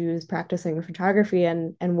on Jews practicing photography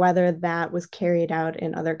and whether that was carried out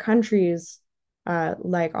in other countries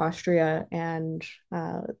like Austria and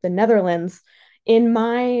the Netherlands. In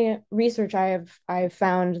my research, I've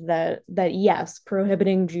found that yes,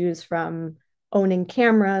 prohibiting Jews from owning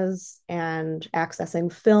cameras and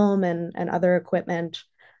accessing film and other equipment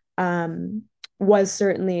was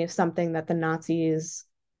certainly something that the Nazis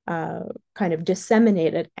kind of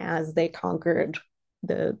disseminated as they conquered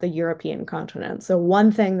the European continent. So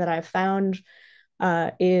one thing that I found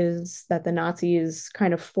is that the Nazis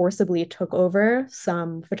kind of forcibly took over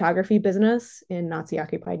some photography business in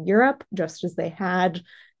Nazi-occupied Europe, just as they had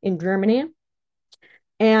in Germany.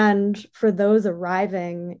 And for those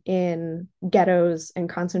arriving in ghettos and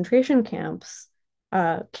concentration camps,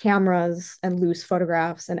 cameras and loose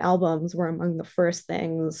photographs and albums were among the first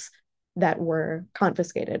things that were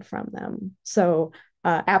confiscated from them. So,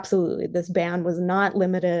 absolutely, this ban was not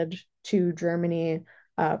limited to Germany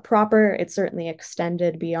proper. It certainly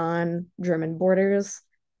extended beyond German borders.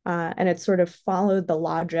 And it sort of followed the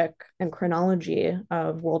logic and chronology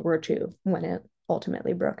of World War II when it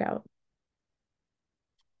ultimately broke out.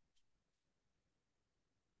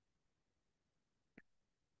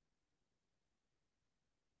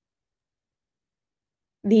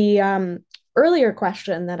 The earlier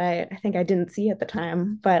question that I think I didn't see at the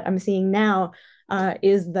time, but I'm seeing now,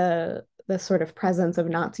 is the sort of presence of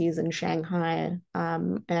Nazis in Shanghai,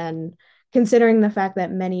 and considering the fact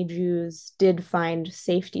that many Jews did find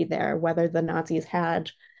safety there, whether the Nazis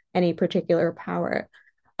had any particular power.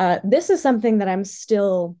 This is something that I'm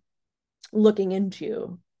still looking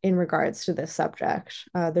into in regards to this subject.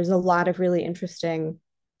 There's a lot of really interesting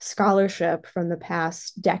scholarship from the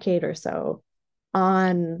past decade or so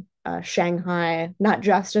on Shanghai, not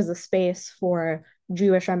just as a space for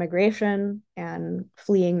Jewish emigration and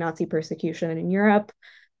fleeing Nazi persecution in Europe,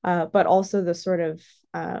 but also the sort of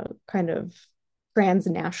kind of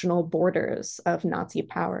transnational borders of Nazi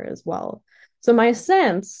power as well. So my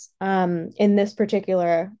sense in this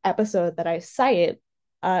particular episode that I cite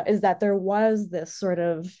is that there was this sort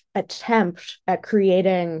of attempt at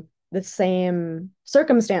creating the same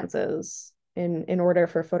circumstances in order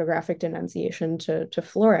for photographic denunciation to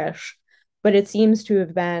flourish. But it seems to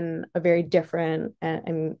have been a very different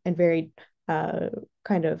and very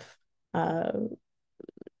kind of uh,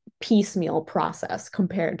 piecemeal process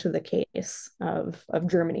compared to the case of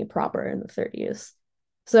Germany proper in the 30s.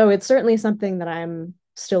 So it's certainly something that I'm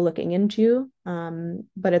still looking into,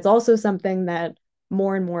 but it's also something that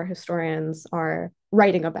more and more historians are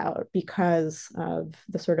writing about because of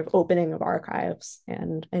the sort of opening of archives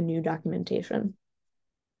and new documentation.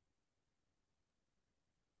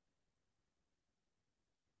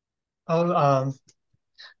 I'll um,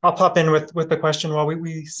 I'll pop in with the question while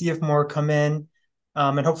we see if more come in,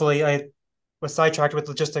 and hopefully I was sidetracked with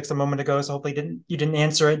logistics a moment ago, so hopefully you didn't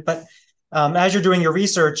answer it. But as you're doing your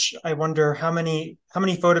research, I wonder how many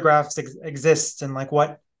photographs exist, and like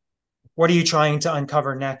what are you trying to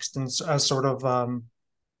uncover next, and as sort of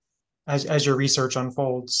as your research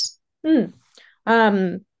unfolds. Hmm.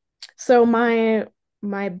 Um, so my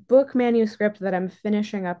book manuscript that I'm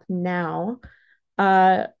finishing up now,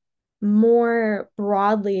 uh, more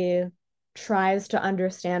broadly tries to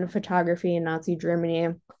understand photography in Nazi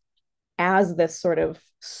Germany as this sort of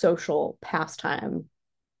social pastime,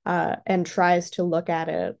 and tries to look at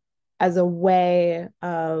it as a way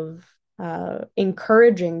of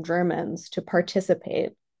encouraging Germans to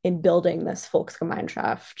participate in building this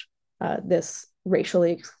Volksgemeinschaft, this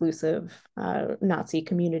racially exclusive Nazi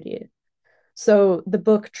community. So the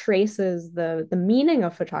book traces the meaning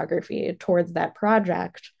of photography towards that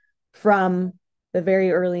project from the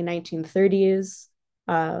very early 1930s,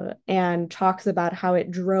 and talks about how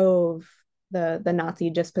it drove the Nazi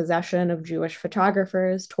dispossession of Jewish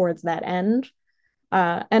photographers towards that end,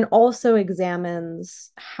 and also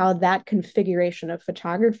examines how that configuration of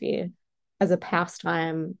photography as a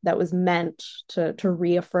pastime that was meant to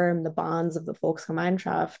reaffirm the bonds of the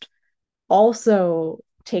Volksgemeinschaft also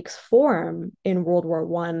takes form in World War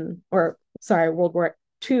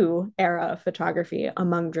II era photography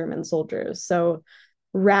among German soldiers. So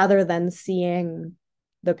rather than seeing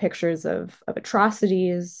the pictures of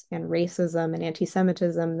atrocities and racism and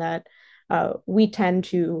anti-Semitism that we tend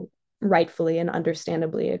to rightfully and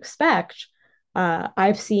understandably expect,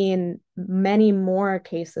 I've seen many more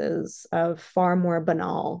cases of far more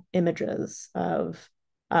banal images of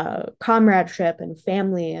comradeship and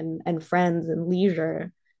family and friends and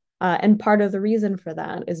leisure. And part of the reason for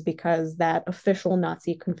that is because that official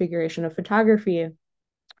Nazi configuration of photography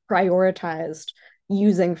prioritized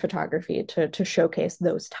using photography to showcase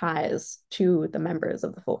those ties to the members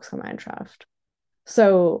of the Volksgemeinschaft.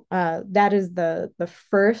 So that is the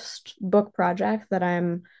first book project that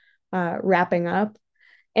I'm wrapping up,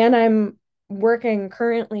 and I'm working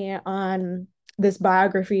currently on this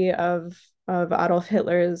biography of Adolf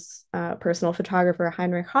Hitler's personal photographer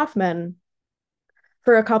Heinrich Hoffmann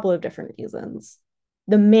for a couple of different reasons.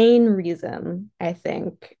 The main reason, I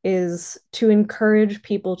think, is to encourage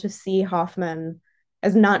people to see Hoffmann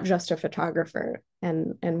as not just a photographer.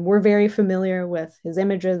 And we're very familiar with his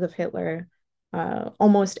images of Hitler.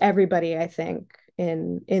 Almost everybody, I think,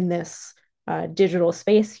 in this digital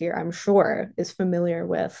space here, I'm sure, is familiar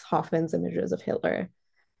with Hoffmann's images of Hitler.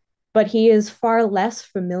 But he is far less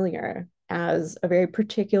familiar as a very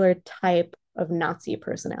particular type of Nazi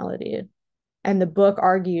personality. And the book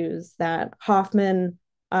argues that Hoffmann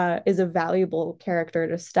is a valuable character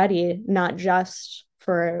to study, not just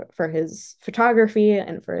for his photography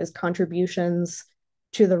and for his contributions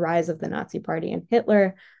to the rise of the Nazi Party and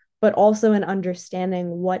Hitler, but also in understanding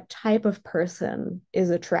what type of person is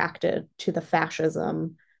attracted to the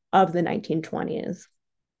fascism of the 1920s.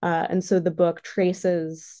 And so the book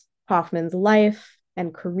traces Hoffmann's life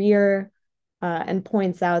and career, and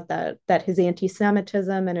points out that his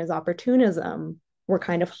anti-Semitism and his opportunism were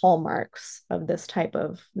kind of hallmarks of this type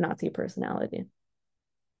of Nazi personality.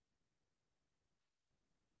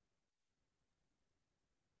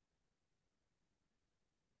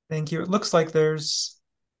 Thank you. It looks like there's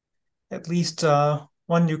at least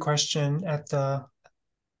one new question at the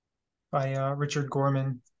by Richard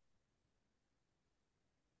Gorman,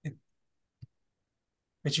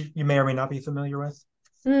 which you may or may not be familiar with.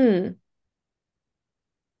 Hmm.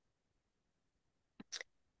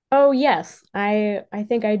 Oh yes, I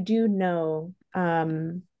think I do know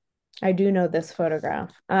this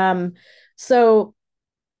photograph. So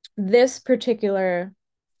this particular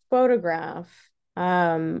photograph,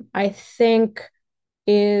 I think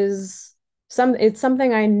is it's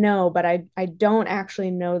something I know, but I don't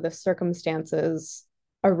actually know the circumstances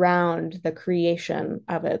around the creation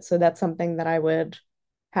of it. So that's something that I would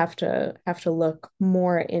have to look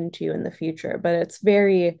more into in the future. But it's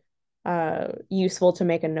very useful to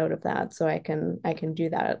make a note of that, so I can do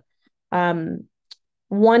that. Um,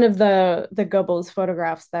 One of the Goebbels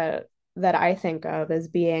photographs that I think of as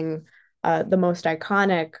being the most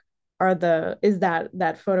iconic are the is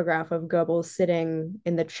that photograph of Goebbels sitting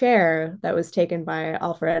in the chair that was taken by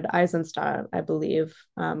Alfred Eisenstadt, I believe,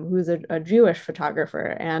 who's a Jewish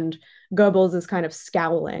photographer, and Goebbels is kind of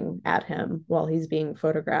scowling at him while he's being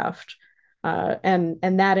photographed, and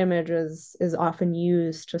that image is often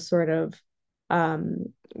used to sort of um,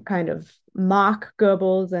 kind of mock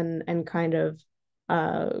Goebbels and kind of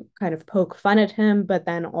poke fun at him, but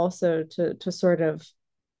then also to sort of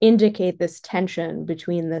indicate this tension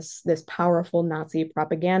between this powerful Nazi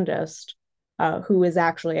propagandist who is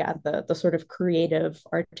actually at the sort of creative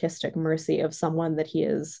artistic mercy of someone that he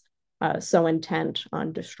is so intent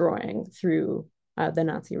on destroying through the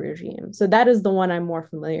Nazi regime. So that is the one I'm more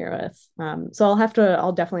familiar with. So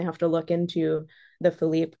I'll definitely have to look into the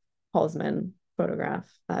Philippe Halsman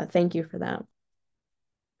photograph. Thank you for that.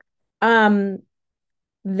 Um,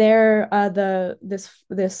 this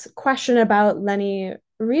question about Leni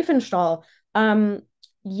Riefenstahl.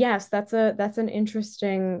 Yes, that's an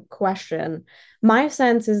interesting question. My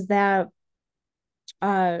sense is that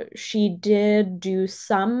she did do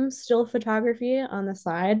some still photography on the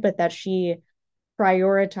side, but that she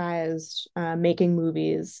prioritized making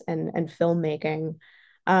movies and filmmaking.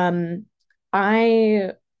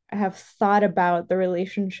 I have thought about the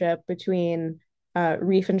relationship between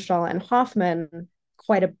Riefenstahl and Hoffman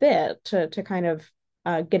quite a bit to kind of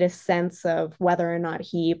get a sense of whether or not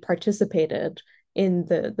he participated in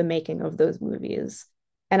the making of those movies.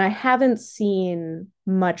 And I haven't seen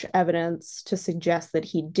much evidence to suggest that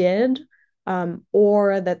he did,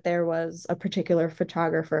 or that there was a particular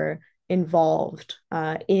photographer involved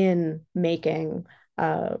in making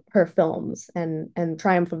her films. And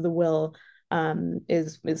Triumph of the Will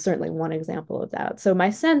is certainly one example of that. So my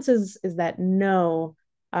sense is that no,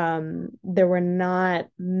 there were not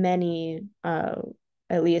many,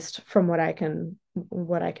 at least from what I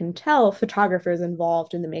can tell, photographers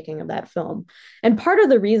involved in the making of that film. And part of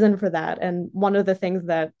the reason for that, and one of the things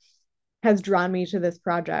that has drawn me to this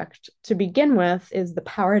project to begin with, is the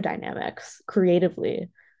power dynamics creatively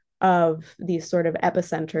of these sort of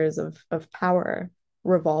epicenters of power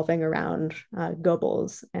revolving around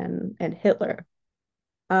Goebbels and Hitler.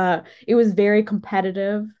 It was very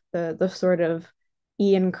competitive. The sort of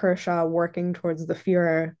Ian Kershaw working towards the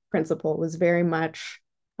Führer principle was very much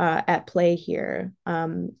at play here.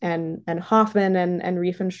 And Hoffman and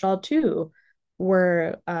Riefenstahl too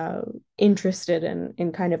were interested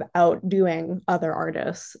in kind of outdoing other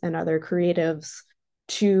artists and other creatives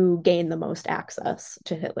to gain the most access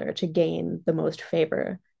to Hitler, to gain the most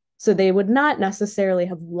favor. So they would not necessarily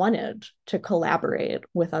have wanted to collaborate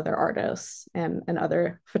with other artists and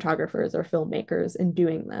other photographers or filmmakers in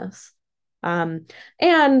doing this. And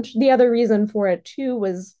the other reason for it too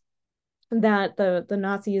was that the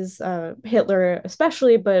Nazis, Hitler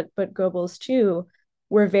especially, but Goebbels too,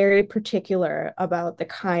 were very particular about the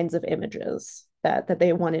kinds of images that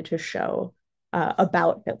they wanted to show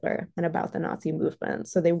about Hitler and about the Nazi movement.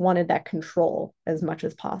 So they wanted that control as much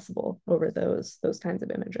as possible over those kinds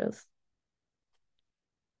of images.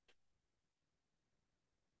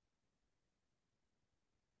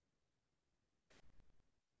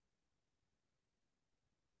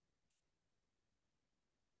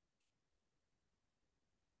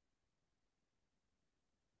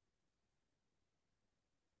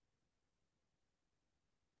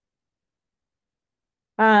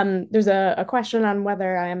 There's a question on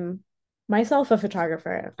whether I'm myself a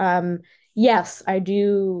photographer. Yes, I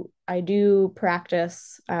do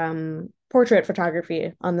practice portrait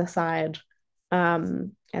photography on the side.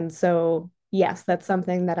 And so yes, that's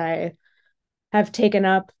something that I have taken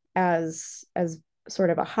up as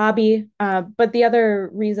sort of a hobby. But the other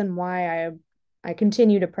reason why I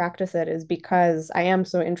continue to practice it is because I am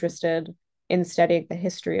so interested in studying the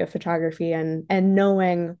history of photography and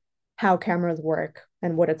knowing how cameras work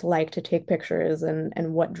and what it's like to take pictures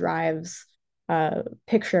and what drives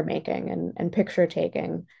picture making and picture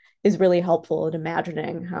taking is really helpful in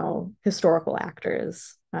imagining how historical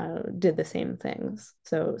actors did the same things.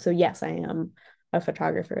 So yes, I am a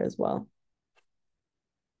photographer as well.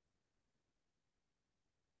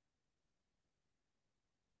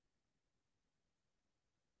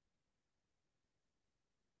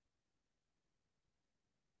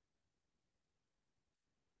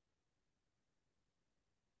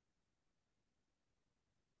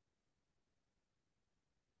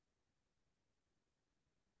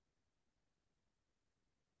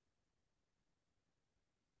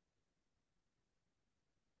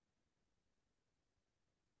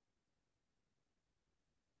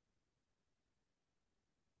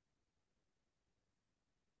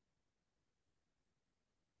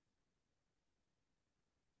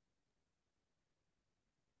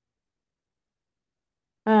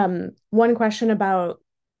 One question about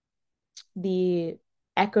the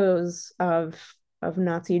echoes of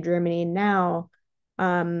Nazi Germany now.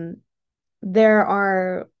 Um, there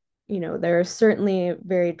are, there are certainly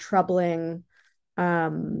very troubling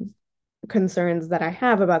um, concerns that I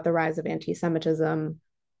have about the rise of anti-Semitism,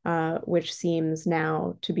 which seems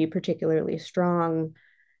now to be particularly strong.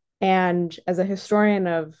 And as a historian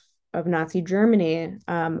of Nazi Germany,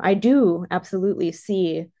 I do absolutely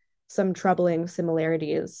see some troubling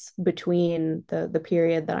similarities between the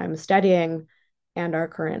period that I'm studying and our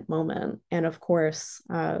current moment. And of course,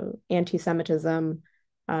 anti-Semitism,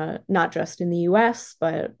 not just in the U.S.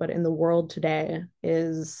 but in the world today,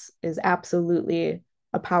 is absolutely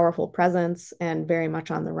a powerful presence and very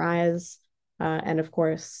much on the rise. And of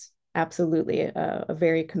course, absolutely a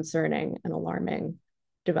very concerning and alarming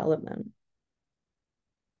development.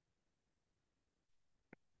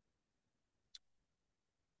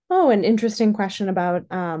 Oh, an interesting question about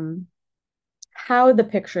how the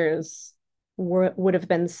pictures would have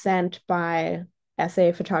been sent by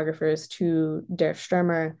SA photographers to Der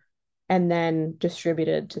Stürmer and then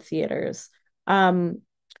distributed to theaters. Um,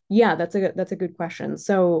 yeah, that's a good question.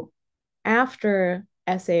 So after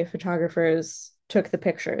SA photographers took the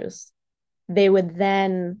pictures, they would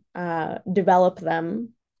then develop them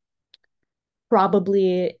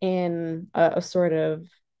probably in a sort of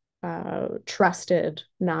trusted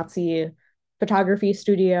Nazi photography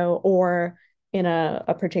studio or in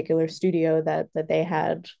a particular studio that they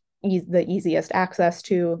had the easiest access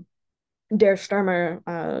to. Der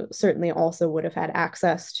Stürmer certainly also would have had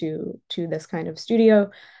access to this kind of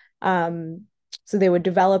studio. So they would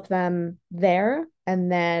develop them there,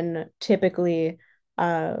 and then typically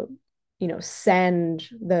send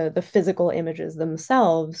the physical images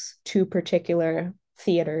themselves to particular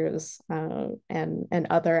theaters and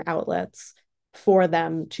other outlets for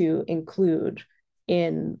them to include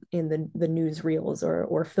in the newsreels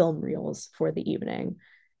or film reels for the evening.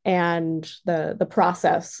 And the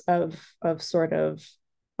process of sort of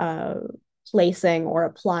uh, placing or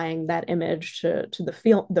applying that image to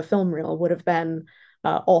the film reel would have been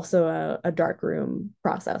also a dark room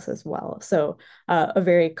process as well. So a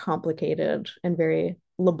very complicated and very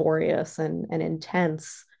laborious and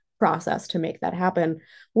intense process to make that happen,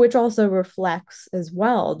 which also reflects as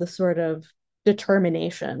well the sort of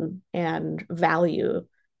determination and value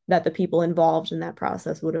that the people involved in that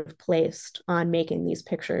process would have placed on making these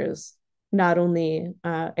pictures not only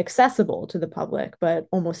accessible to the public, but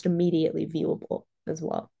almost immediately viewable as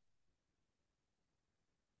well.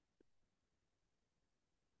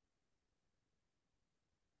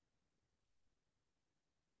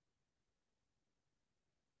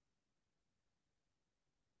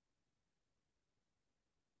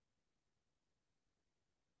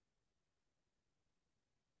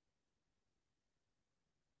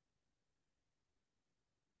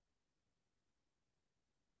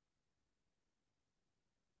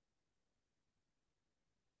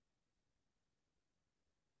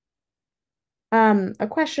 A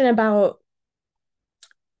question about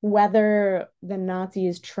whether the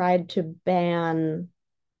Nazis tried to ban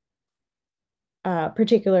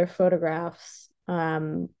particular photographs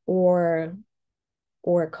or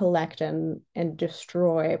collect and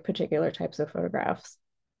destroy particular types of photographs.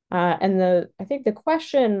 And I think the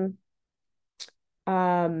question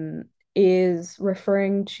um, is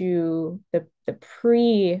referring to the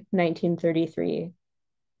pre 1933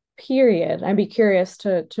 period. I'd be curious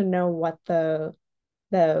to know what the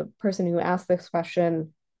person who asked this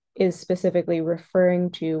question is specifically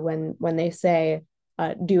referring to when they say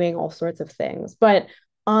doing all sorts of things. But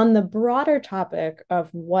on the broader topic of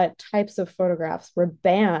what types of photographs were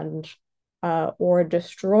banned or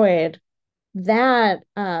destroyed, that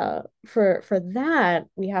for that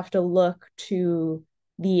we have to look to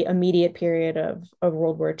the immediate period of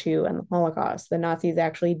World War II and the Holocaust. The Nazis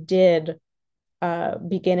actually did,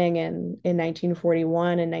 beginning in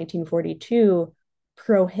 1941 and 1942,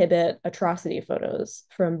 prohibit atrocity photos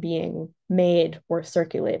from being made or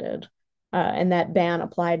circulated. And that ban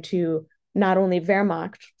applied to not only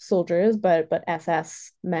Wehrmacht soldiers, but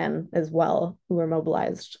SS men as well, who were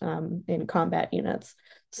mobilized in combat units.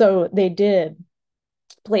 So they did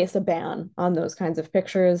place a ban on those kinds of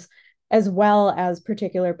pictures, as well as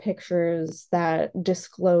particular pictures that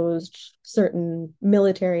disclosed certain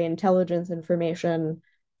military intelligence information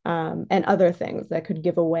and other things that could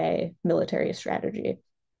give away military strategy.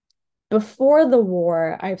 Before the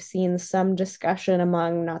war, I've seen some discussion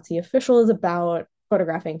among Nazi officials about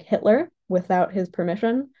photographing Hitler without his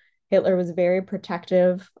permission. Hitler was very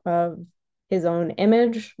protective of his own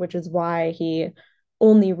image, which is why he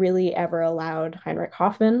only really ever allowed Heinrich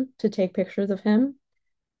Hoffmann to take pictures of him.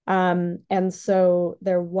 And so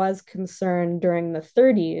there was concern during the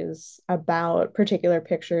 30s about particular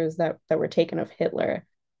pictures that were taken of Hitler.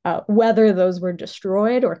 Whether those were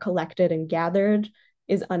destroyed or collected and gathered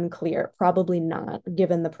is unclear. Probably not,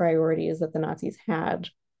 given the priorities that the Nazis had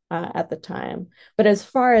at the time. But as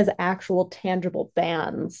far as actual tangible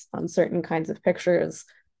bans on certain kinds of pictures,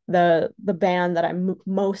 the ban that I'm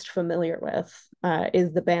most familiar with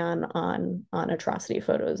is the ban on atrocity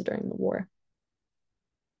photos during the war.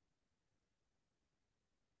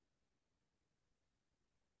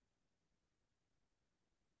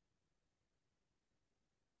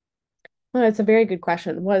 Well, it's a very good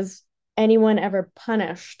question. Was anyone ever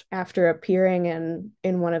punished after appearing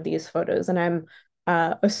in one of these photos? And I'm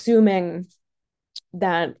assuming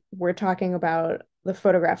that we're talking about the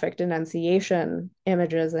photographic denunciation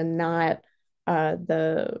images and not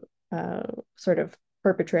the sort of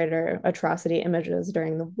perpetrator atrocity images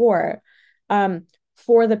during the war.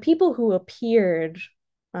 For the people who appeared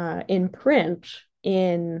in print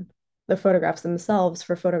in the photographs themselves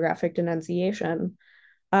for photographic denunciation,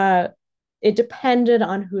 uh, it depended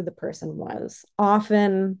on who the person was.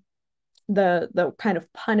 Often the kind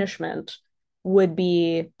of punishment would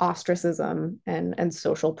be ostracism and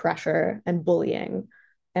social pressure and bullying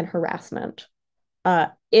and harassment.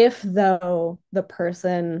 If though the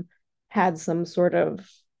person had some sort of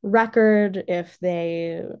record, if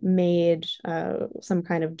they made some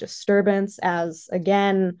kind of disturbance, as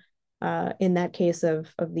again in that case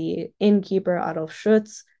of the innkeeper Adolf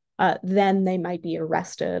Schutz, then they might be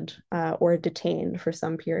arrested or detained for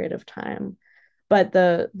some period of time. But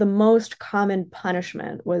the most common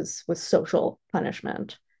punishment was social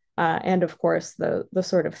punishment. and of course the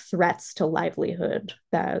sort of threats to livelihood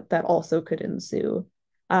that also could ensue.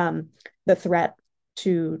 The threat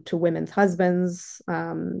to women's husbands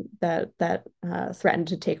that threatened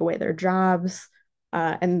to take away their jobs,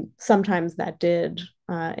 and sometimes that did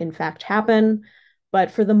in fact happen,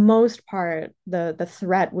 but for the most part, the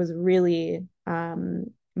threat was really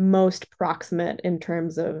most proximate in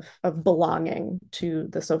terms of belonging to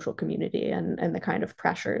the social community and the kind of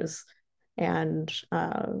pressures and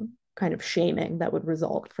kind of shaming that would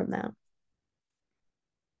result from that.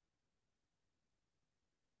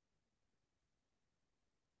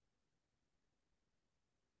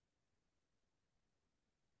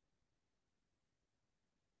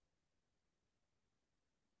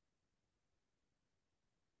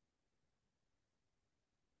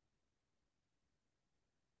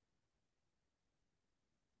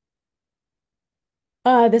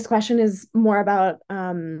 This question is more about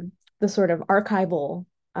the sort of archival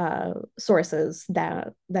sources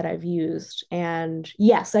that I've used. And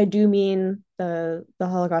yes, I do mean the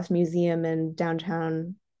Holocaust Museum in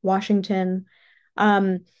downtown Washington.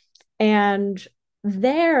 Um, and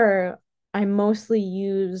there, I mostly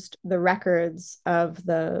used the records of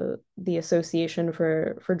the Association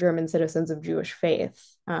for German Citizens of Jewish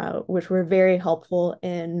Faith, which were very helpful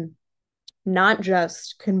in not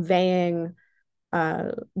just conveying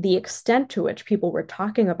the extent to which people were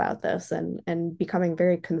talking about this and becoming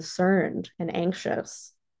very concerned and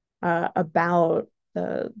anxious about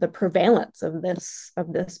the prevalence of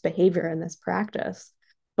this behavior and this practice,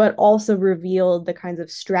 but also revealed the kinds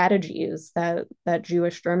of strategies that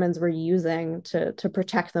Jewish Germans were using to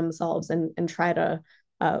protect themselves and try to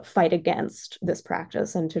fight against this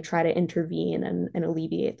practice and to try to intervene and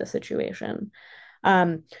alleviate the situation.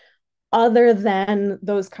 Um, Other than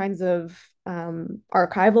those kinds of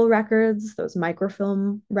archival records, those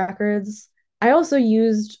microfilm records, I also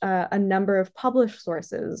used a number of published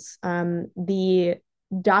sources. The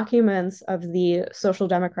documents of the Social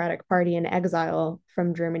Democratic Party in exile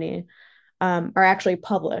from Germany are actually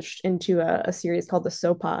published into a series called the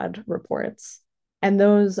SOPOD reports. And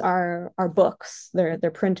those are books. They're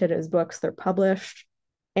printed as books, they're published,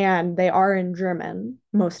 and they are in German,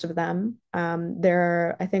 most of them. There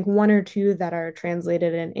are, I think, one or two that are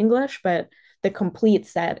translated in English, but the complete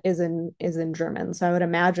set is in German. So I would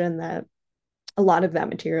imagine that a lot of that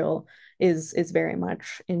material is very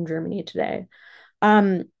much in Germany today.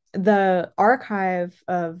 Um, the archive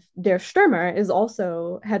of Der Stürmer is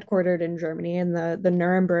also headquartered in Germany in the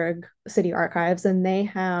Nuremberg City Archives, and they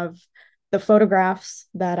have the photographs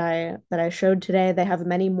that I showed today. They have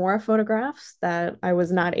many more photographs that I was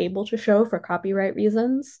not able to show for copyright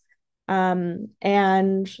reasons.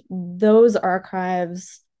 And those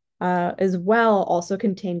archives as well also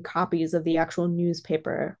contain copies of the actual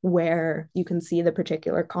newspaper where you can see the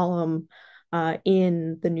particular column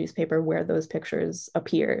in the newspaper where those pictures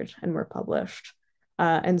appeared and were published.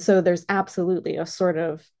 And so there's absolutely a sort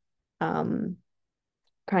of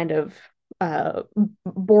kind of uh,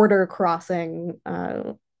 border crossing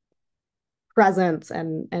presence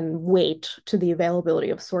and weight to the availability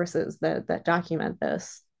of sources that document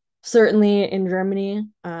this. Certainly in Germany,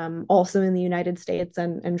 also in the United States,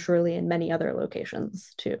 and surely in many other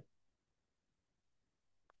locations too.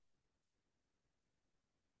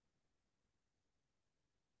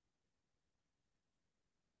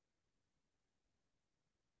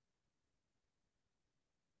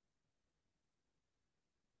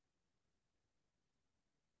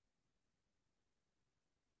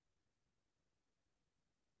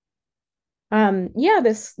 Yeah,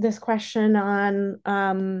 this question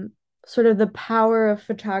on sort of the power of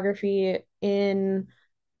photography in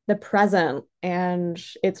the present and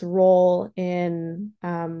its role in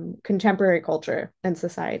contemporary culture and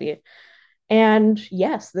society. And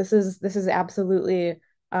yes, this is absolutely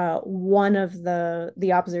one of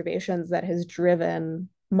the observations that has driven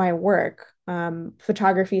my work.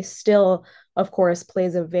 Photography still, of course,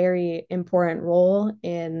 plays a very important role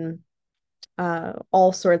in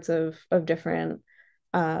all sorts of different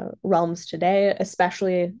realms today,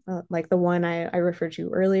 especially like the one I referred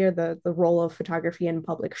to earlier, the role of photography in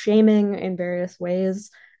public shaming in various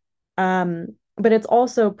ways. But it's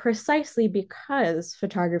also precisely because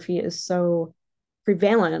photography is so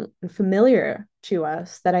prevalent and familiar to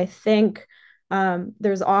us that I think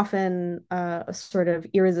there's often a sort of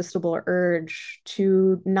irresistible urge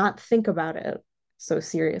to not think about it so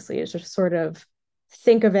seriously. It's just sort of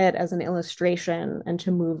think of it as an illustration and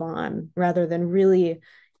to move on rather than really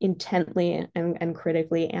intently and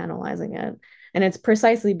critically analyzing it. And it's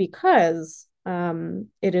precisely because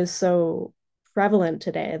it is so prevalent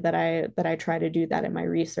today that I try to do that in my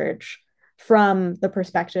research. from the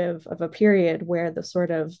perspective of a period where the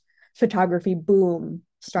sort of photography boom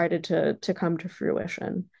started to come to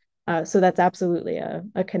fruition. So that's absolutely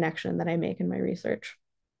a connection that I make in my research.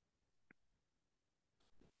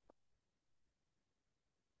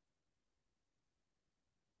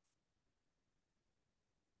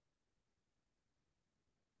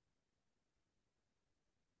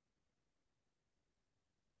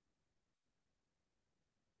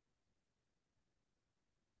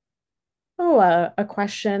 Oh, a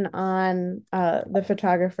question on the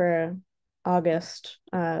photographer August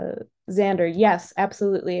Zander. Yes,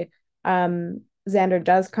 absolutely. Zander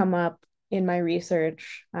does come up in my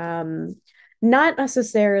research, not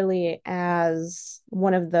necessarily as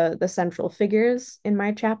one of the central figures in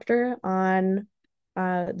my chapter on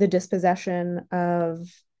the dispossession of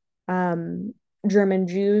German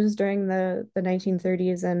Jews during the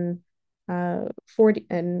 1930s and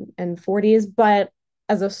 40s, but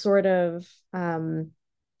as a sort of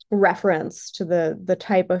reference to the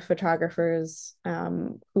type of photographers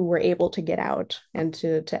who were able to get out and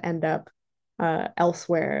to end up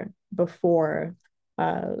elsewhere before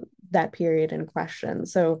that period in question.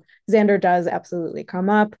 So Zander does absolutely come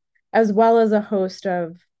up, as well as a host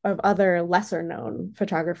of other lesser known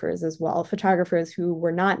photographers as well, photographers who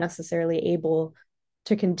were not necessarily able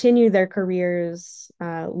to continue their careers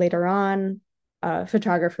later on,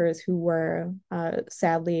 photographers who were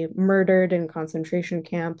sadly murdered in concentration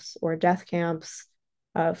camps or death camps,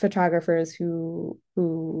 photographers who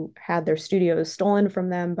had their studios stolen from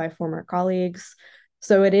them by former colleagues.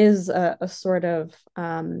 So it is a sort of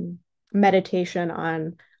meditation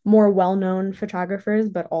on more well-known photographers,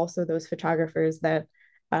 but also those photographers that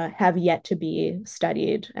have yet to be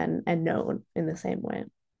studied and known in the same way.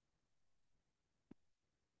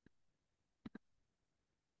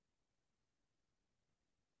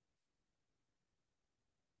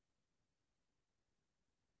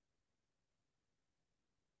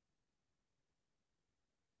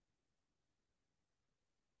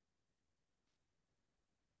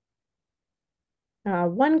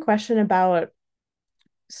 One question about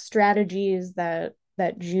strategies that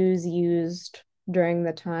Jews used during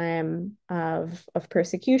the time of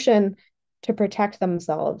persecution to protect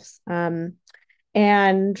themselves.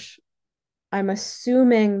 And I'm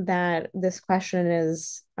assuming that this question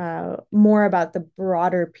is more about the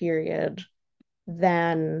broader period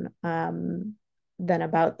than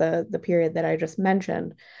about the period that I just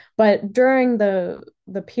mentioned. But during the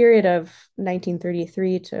period of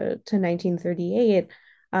 1933 to 1938,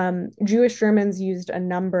 Jewish Germans used a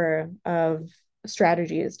number of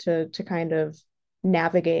strategies to kind of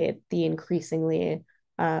navigate the increasingly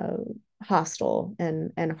hostile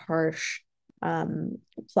and harsh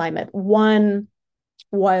climate. One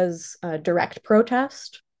was direct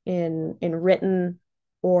protest in written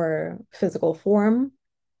or physical form,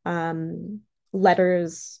 um,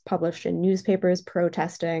 letters published in newspapers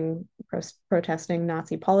protesting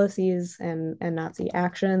Nazi policies and Nazi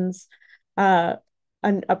actions. Uh,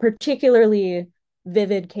 a particularly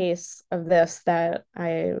vivid case of this that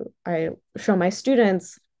I show my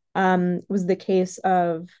students was the case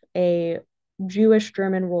of a Jewish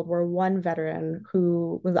German World War I veteran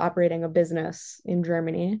who was operating a business in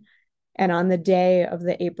Germany. And on the day of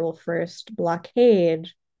the April 1st blockade,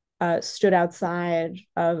 stood outside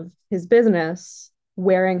of his business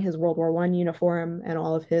wearing his World War I uniform and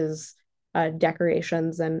all of his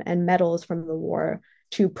decorations and medals from the war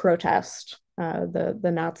to protest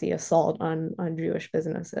the Nazi assault on Jewish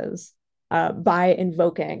businesses by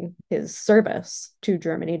invoking his service to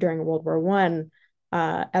Germany during World War I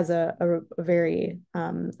as a very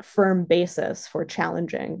firm basis for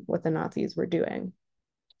challenging what the Nazis were doing.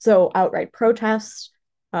 So outright protest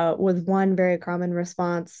was one very common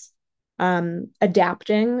response.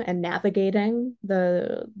 Adapting and navigating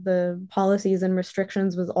the policies and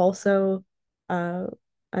restrictions was also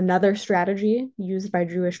another strategy used by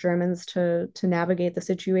Jewish Germans to navigate the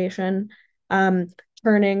situation.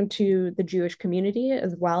 Turning to the Jewish community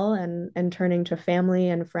as well and turning to family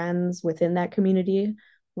and friends within that community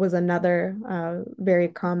was another very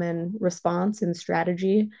common response and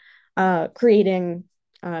strategy. Creating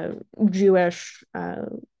Jewish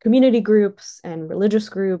community groups and religious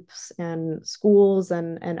groups and schools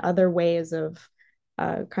and other ways of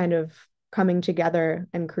kind of coming together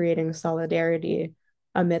and creating solidarity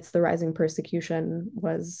amidst the rising persecution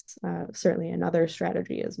was certainly another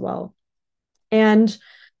strategy as well. And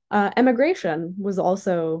emigration was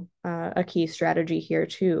also a key strategy here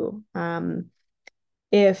too.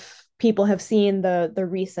 If people have seen the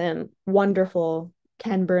recent wonderful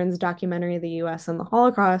Ken Burns documentary, The U.S. and the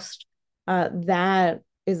Holocaust, that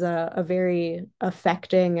is a very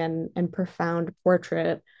affecting and profound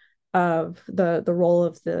portrait of the role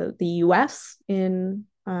of the U.S. in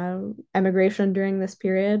emigration during this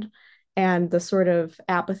period, and the sort of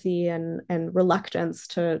apathy and reluctance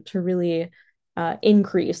to really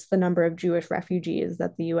increase the number of Jewish refugees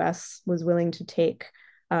that the U.S. was willing to take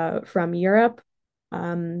from Europe.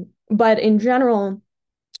 But in general,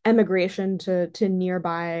 emigration to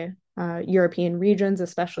nearby European regions,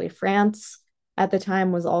 especially France, at the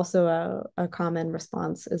time was also a common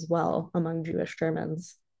response as well among Jewish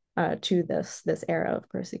Germans to this era of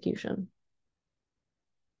persecution.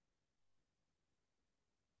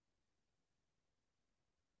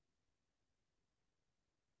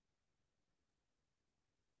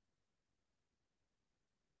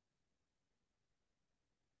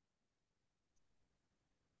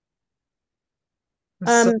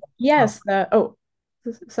 So, oh, Yes,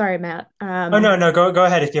 sorry, Matt. oh no, no, go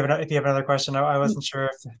ahead if you have another question. I wasn't sure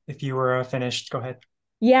if you were finished. Go ahead.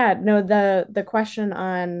 Yeah, no, the question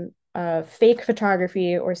on fake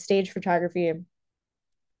photography or stage photography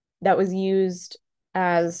that was used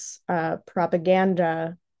as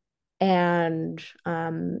propaganda and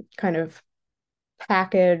kind of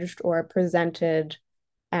packaged or presented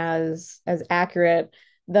as accurate.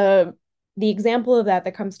 The example of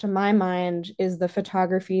that comes to my mind is the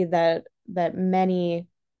photography that many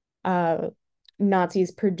uh,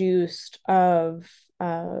 Nazis produced of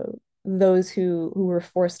those who were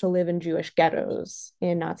forced to live in Jewish ghettos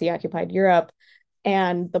in Nazi occupied Europe.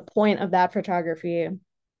 And the point of that photography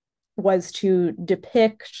was to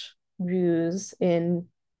depict Jews in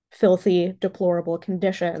filthy, deplorable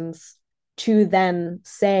conditions, to then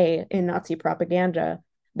say in Nazi propaganda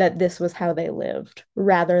that this was how they lived,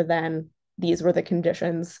 rather than these were the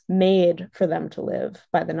conditions made for them to live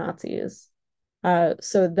by the Nazis.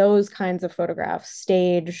 So those kinds of photographs,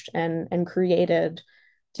 staged and created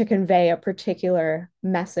to convey a particular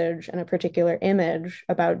message and a particular image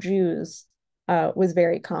about Jews, was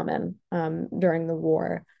very common during the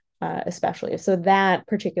war, especially. So that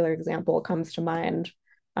particular example comes to mind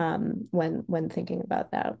when thinking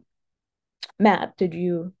about that. Matt, did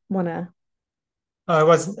you want to?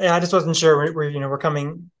 I just wasn't sure. We're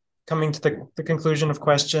coming to the conclusion of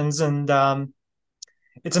questions, and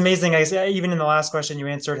it's amazing. I say even in the last question you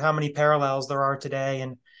answered how many parallels there are today,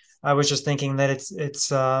 and I was just thinking that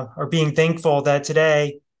it's or being thankful that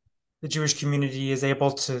today the Jewish community is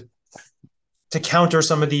able to counter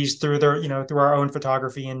some of these through their through our own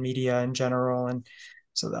photography and media in general, and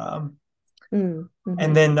so and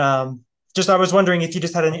Mm-hmm. then just I was wondering if you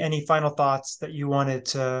just had any final thoughts that you wanted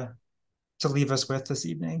to leave us with this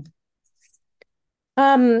evening.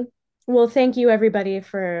 Um, well, thank you everybody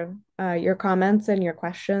for your comments and your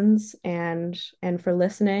questions, and for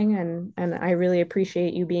listening, and I really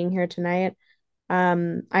appreciate you being here tonight.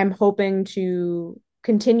 I'm hoping to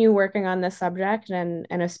continue working on this subject, and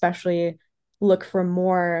especially look for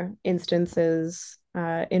more instances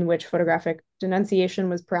in which photographic denunciation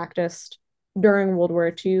was practiced during World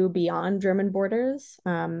War II beyond German borders,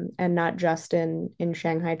 and not just in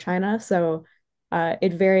Shanghai, China. So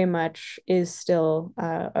it very much is still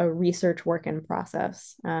a research work in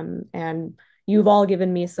process. And you've all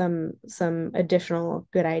given me some additional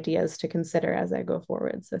good ideas to consider as I go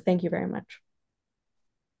forward. So thank you very much.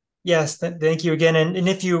 Yes, thank you again. And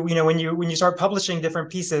if when you start publishing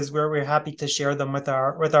different pieces, we're happy to share them with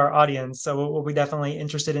our audience. So we'll be definitely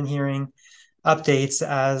interested in hearing updates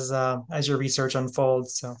as your research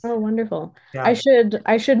unfolds. So Oh, wonderful. yeah,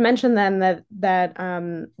 I should mention then that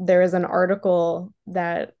there is an article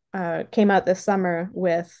that came out this summer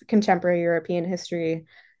with contemporary European history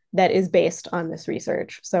that is based on this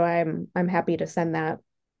research. So I'm happy to send that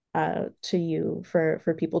to you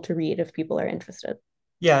for people to read if people are interested.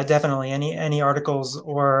 yeah, definitely. Any articles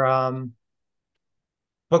or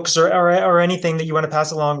books or anything that you want to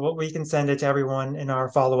pass along, we can send it to everyone in our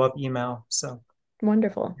follow-up email. So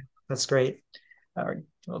Wonderful. that's great. All right.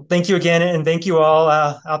 Well, thank you again, and thank you all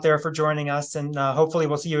out there for joining us. And hopefully,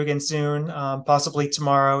 we'll see you again soon, possibly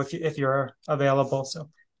tomorrow if you're available. So,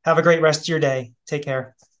 have a great rest of your day. Take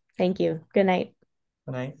care. Thank you. Good night.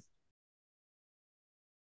 Good night.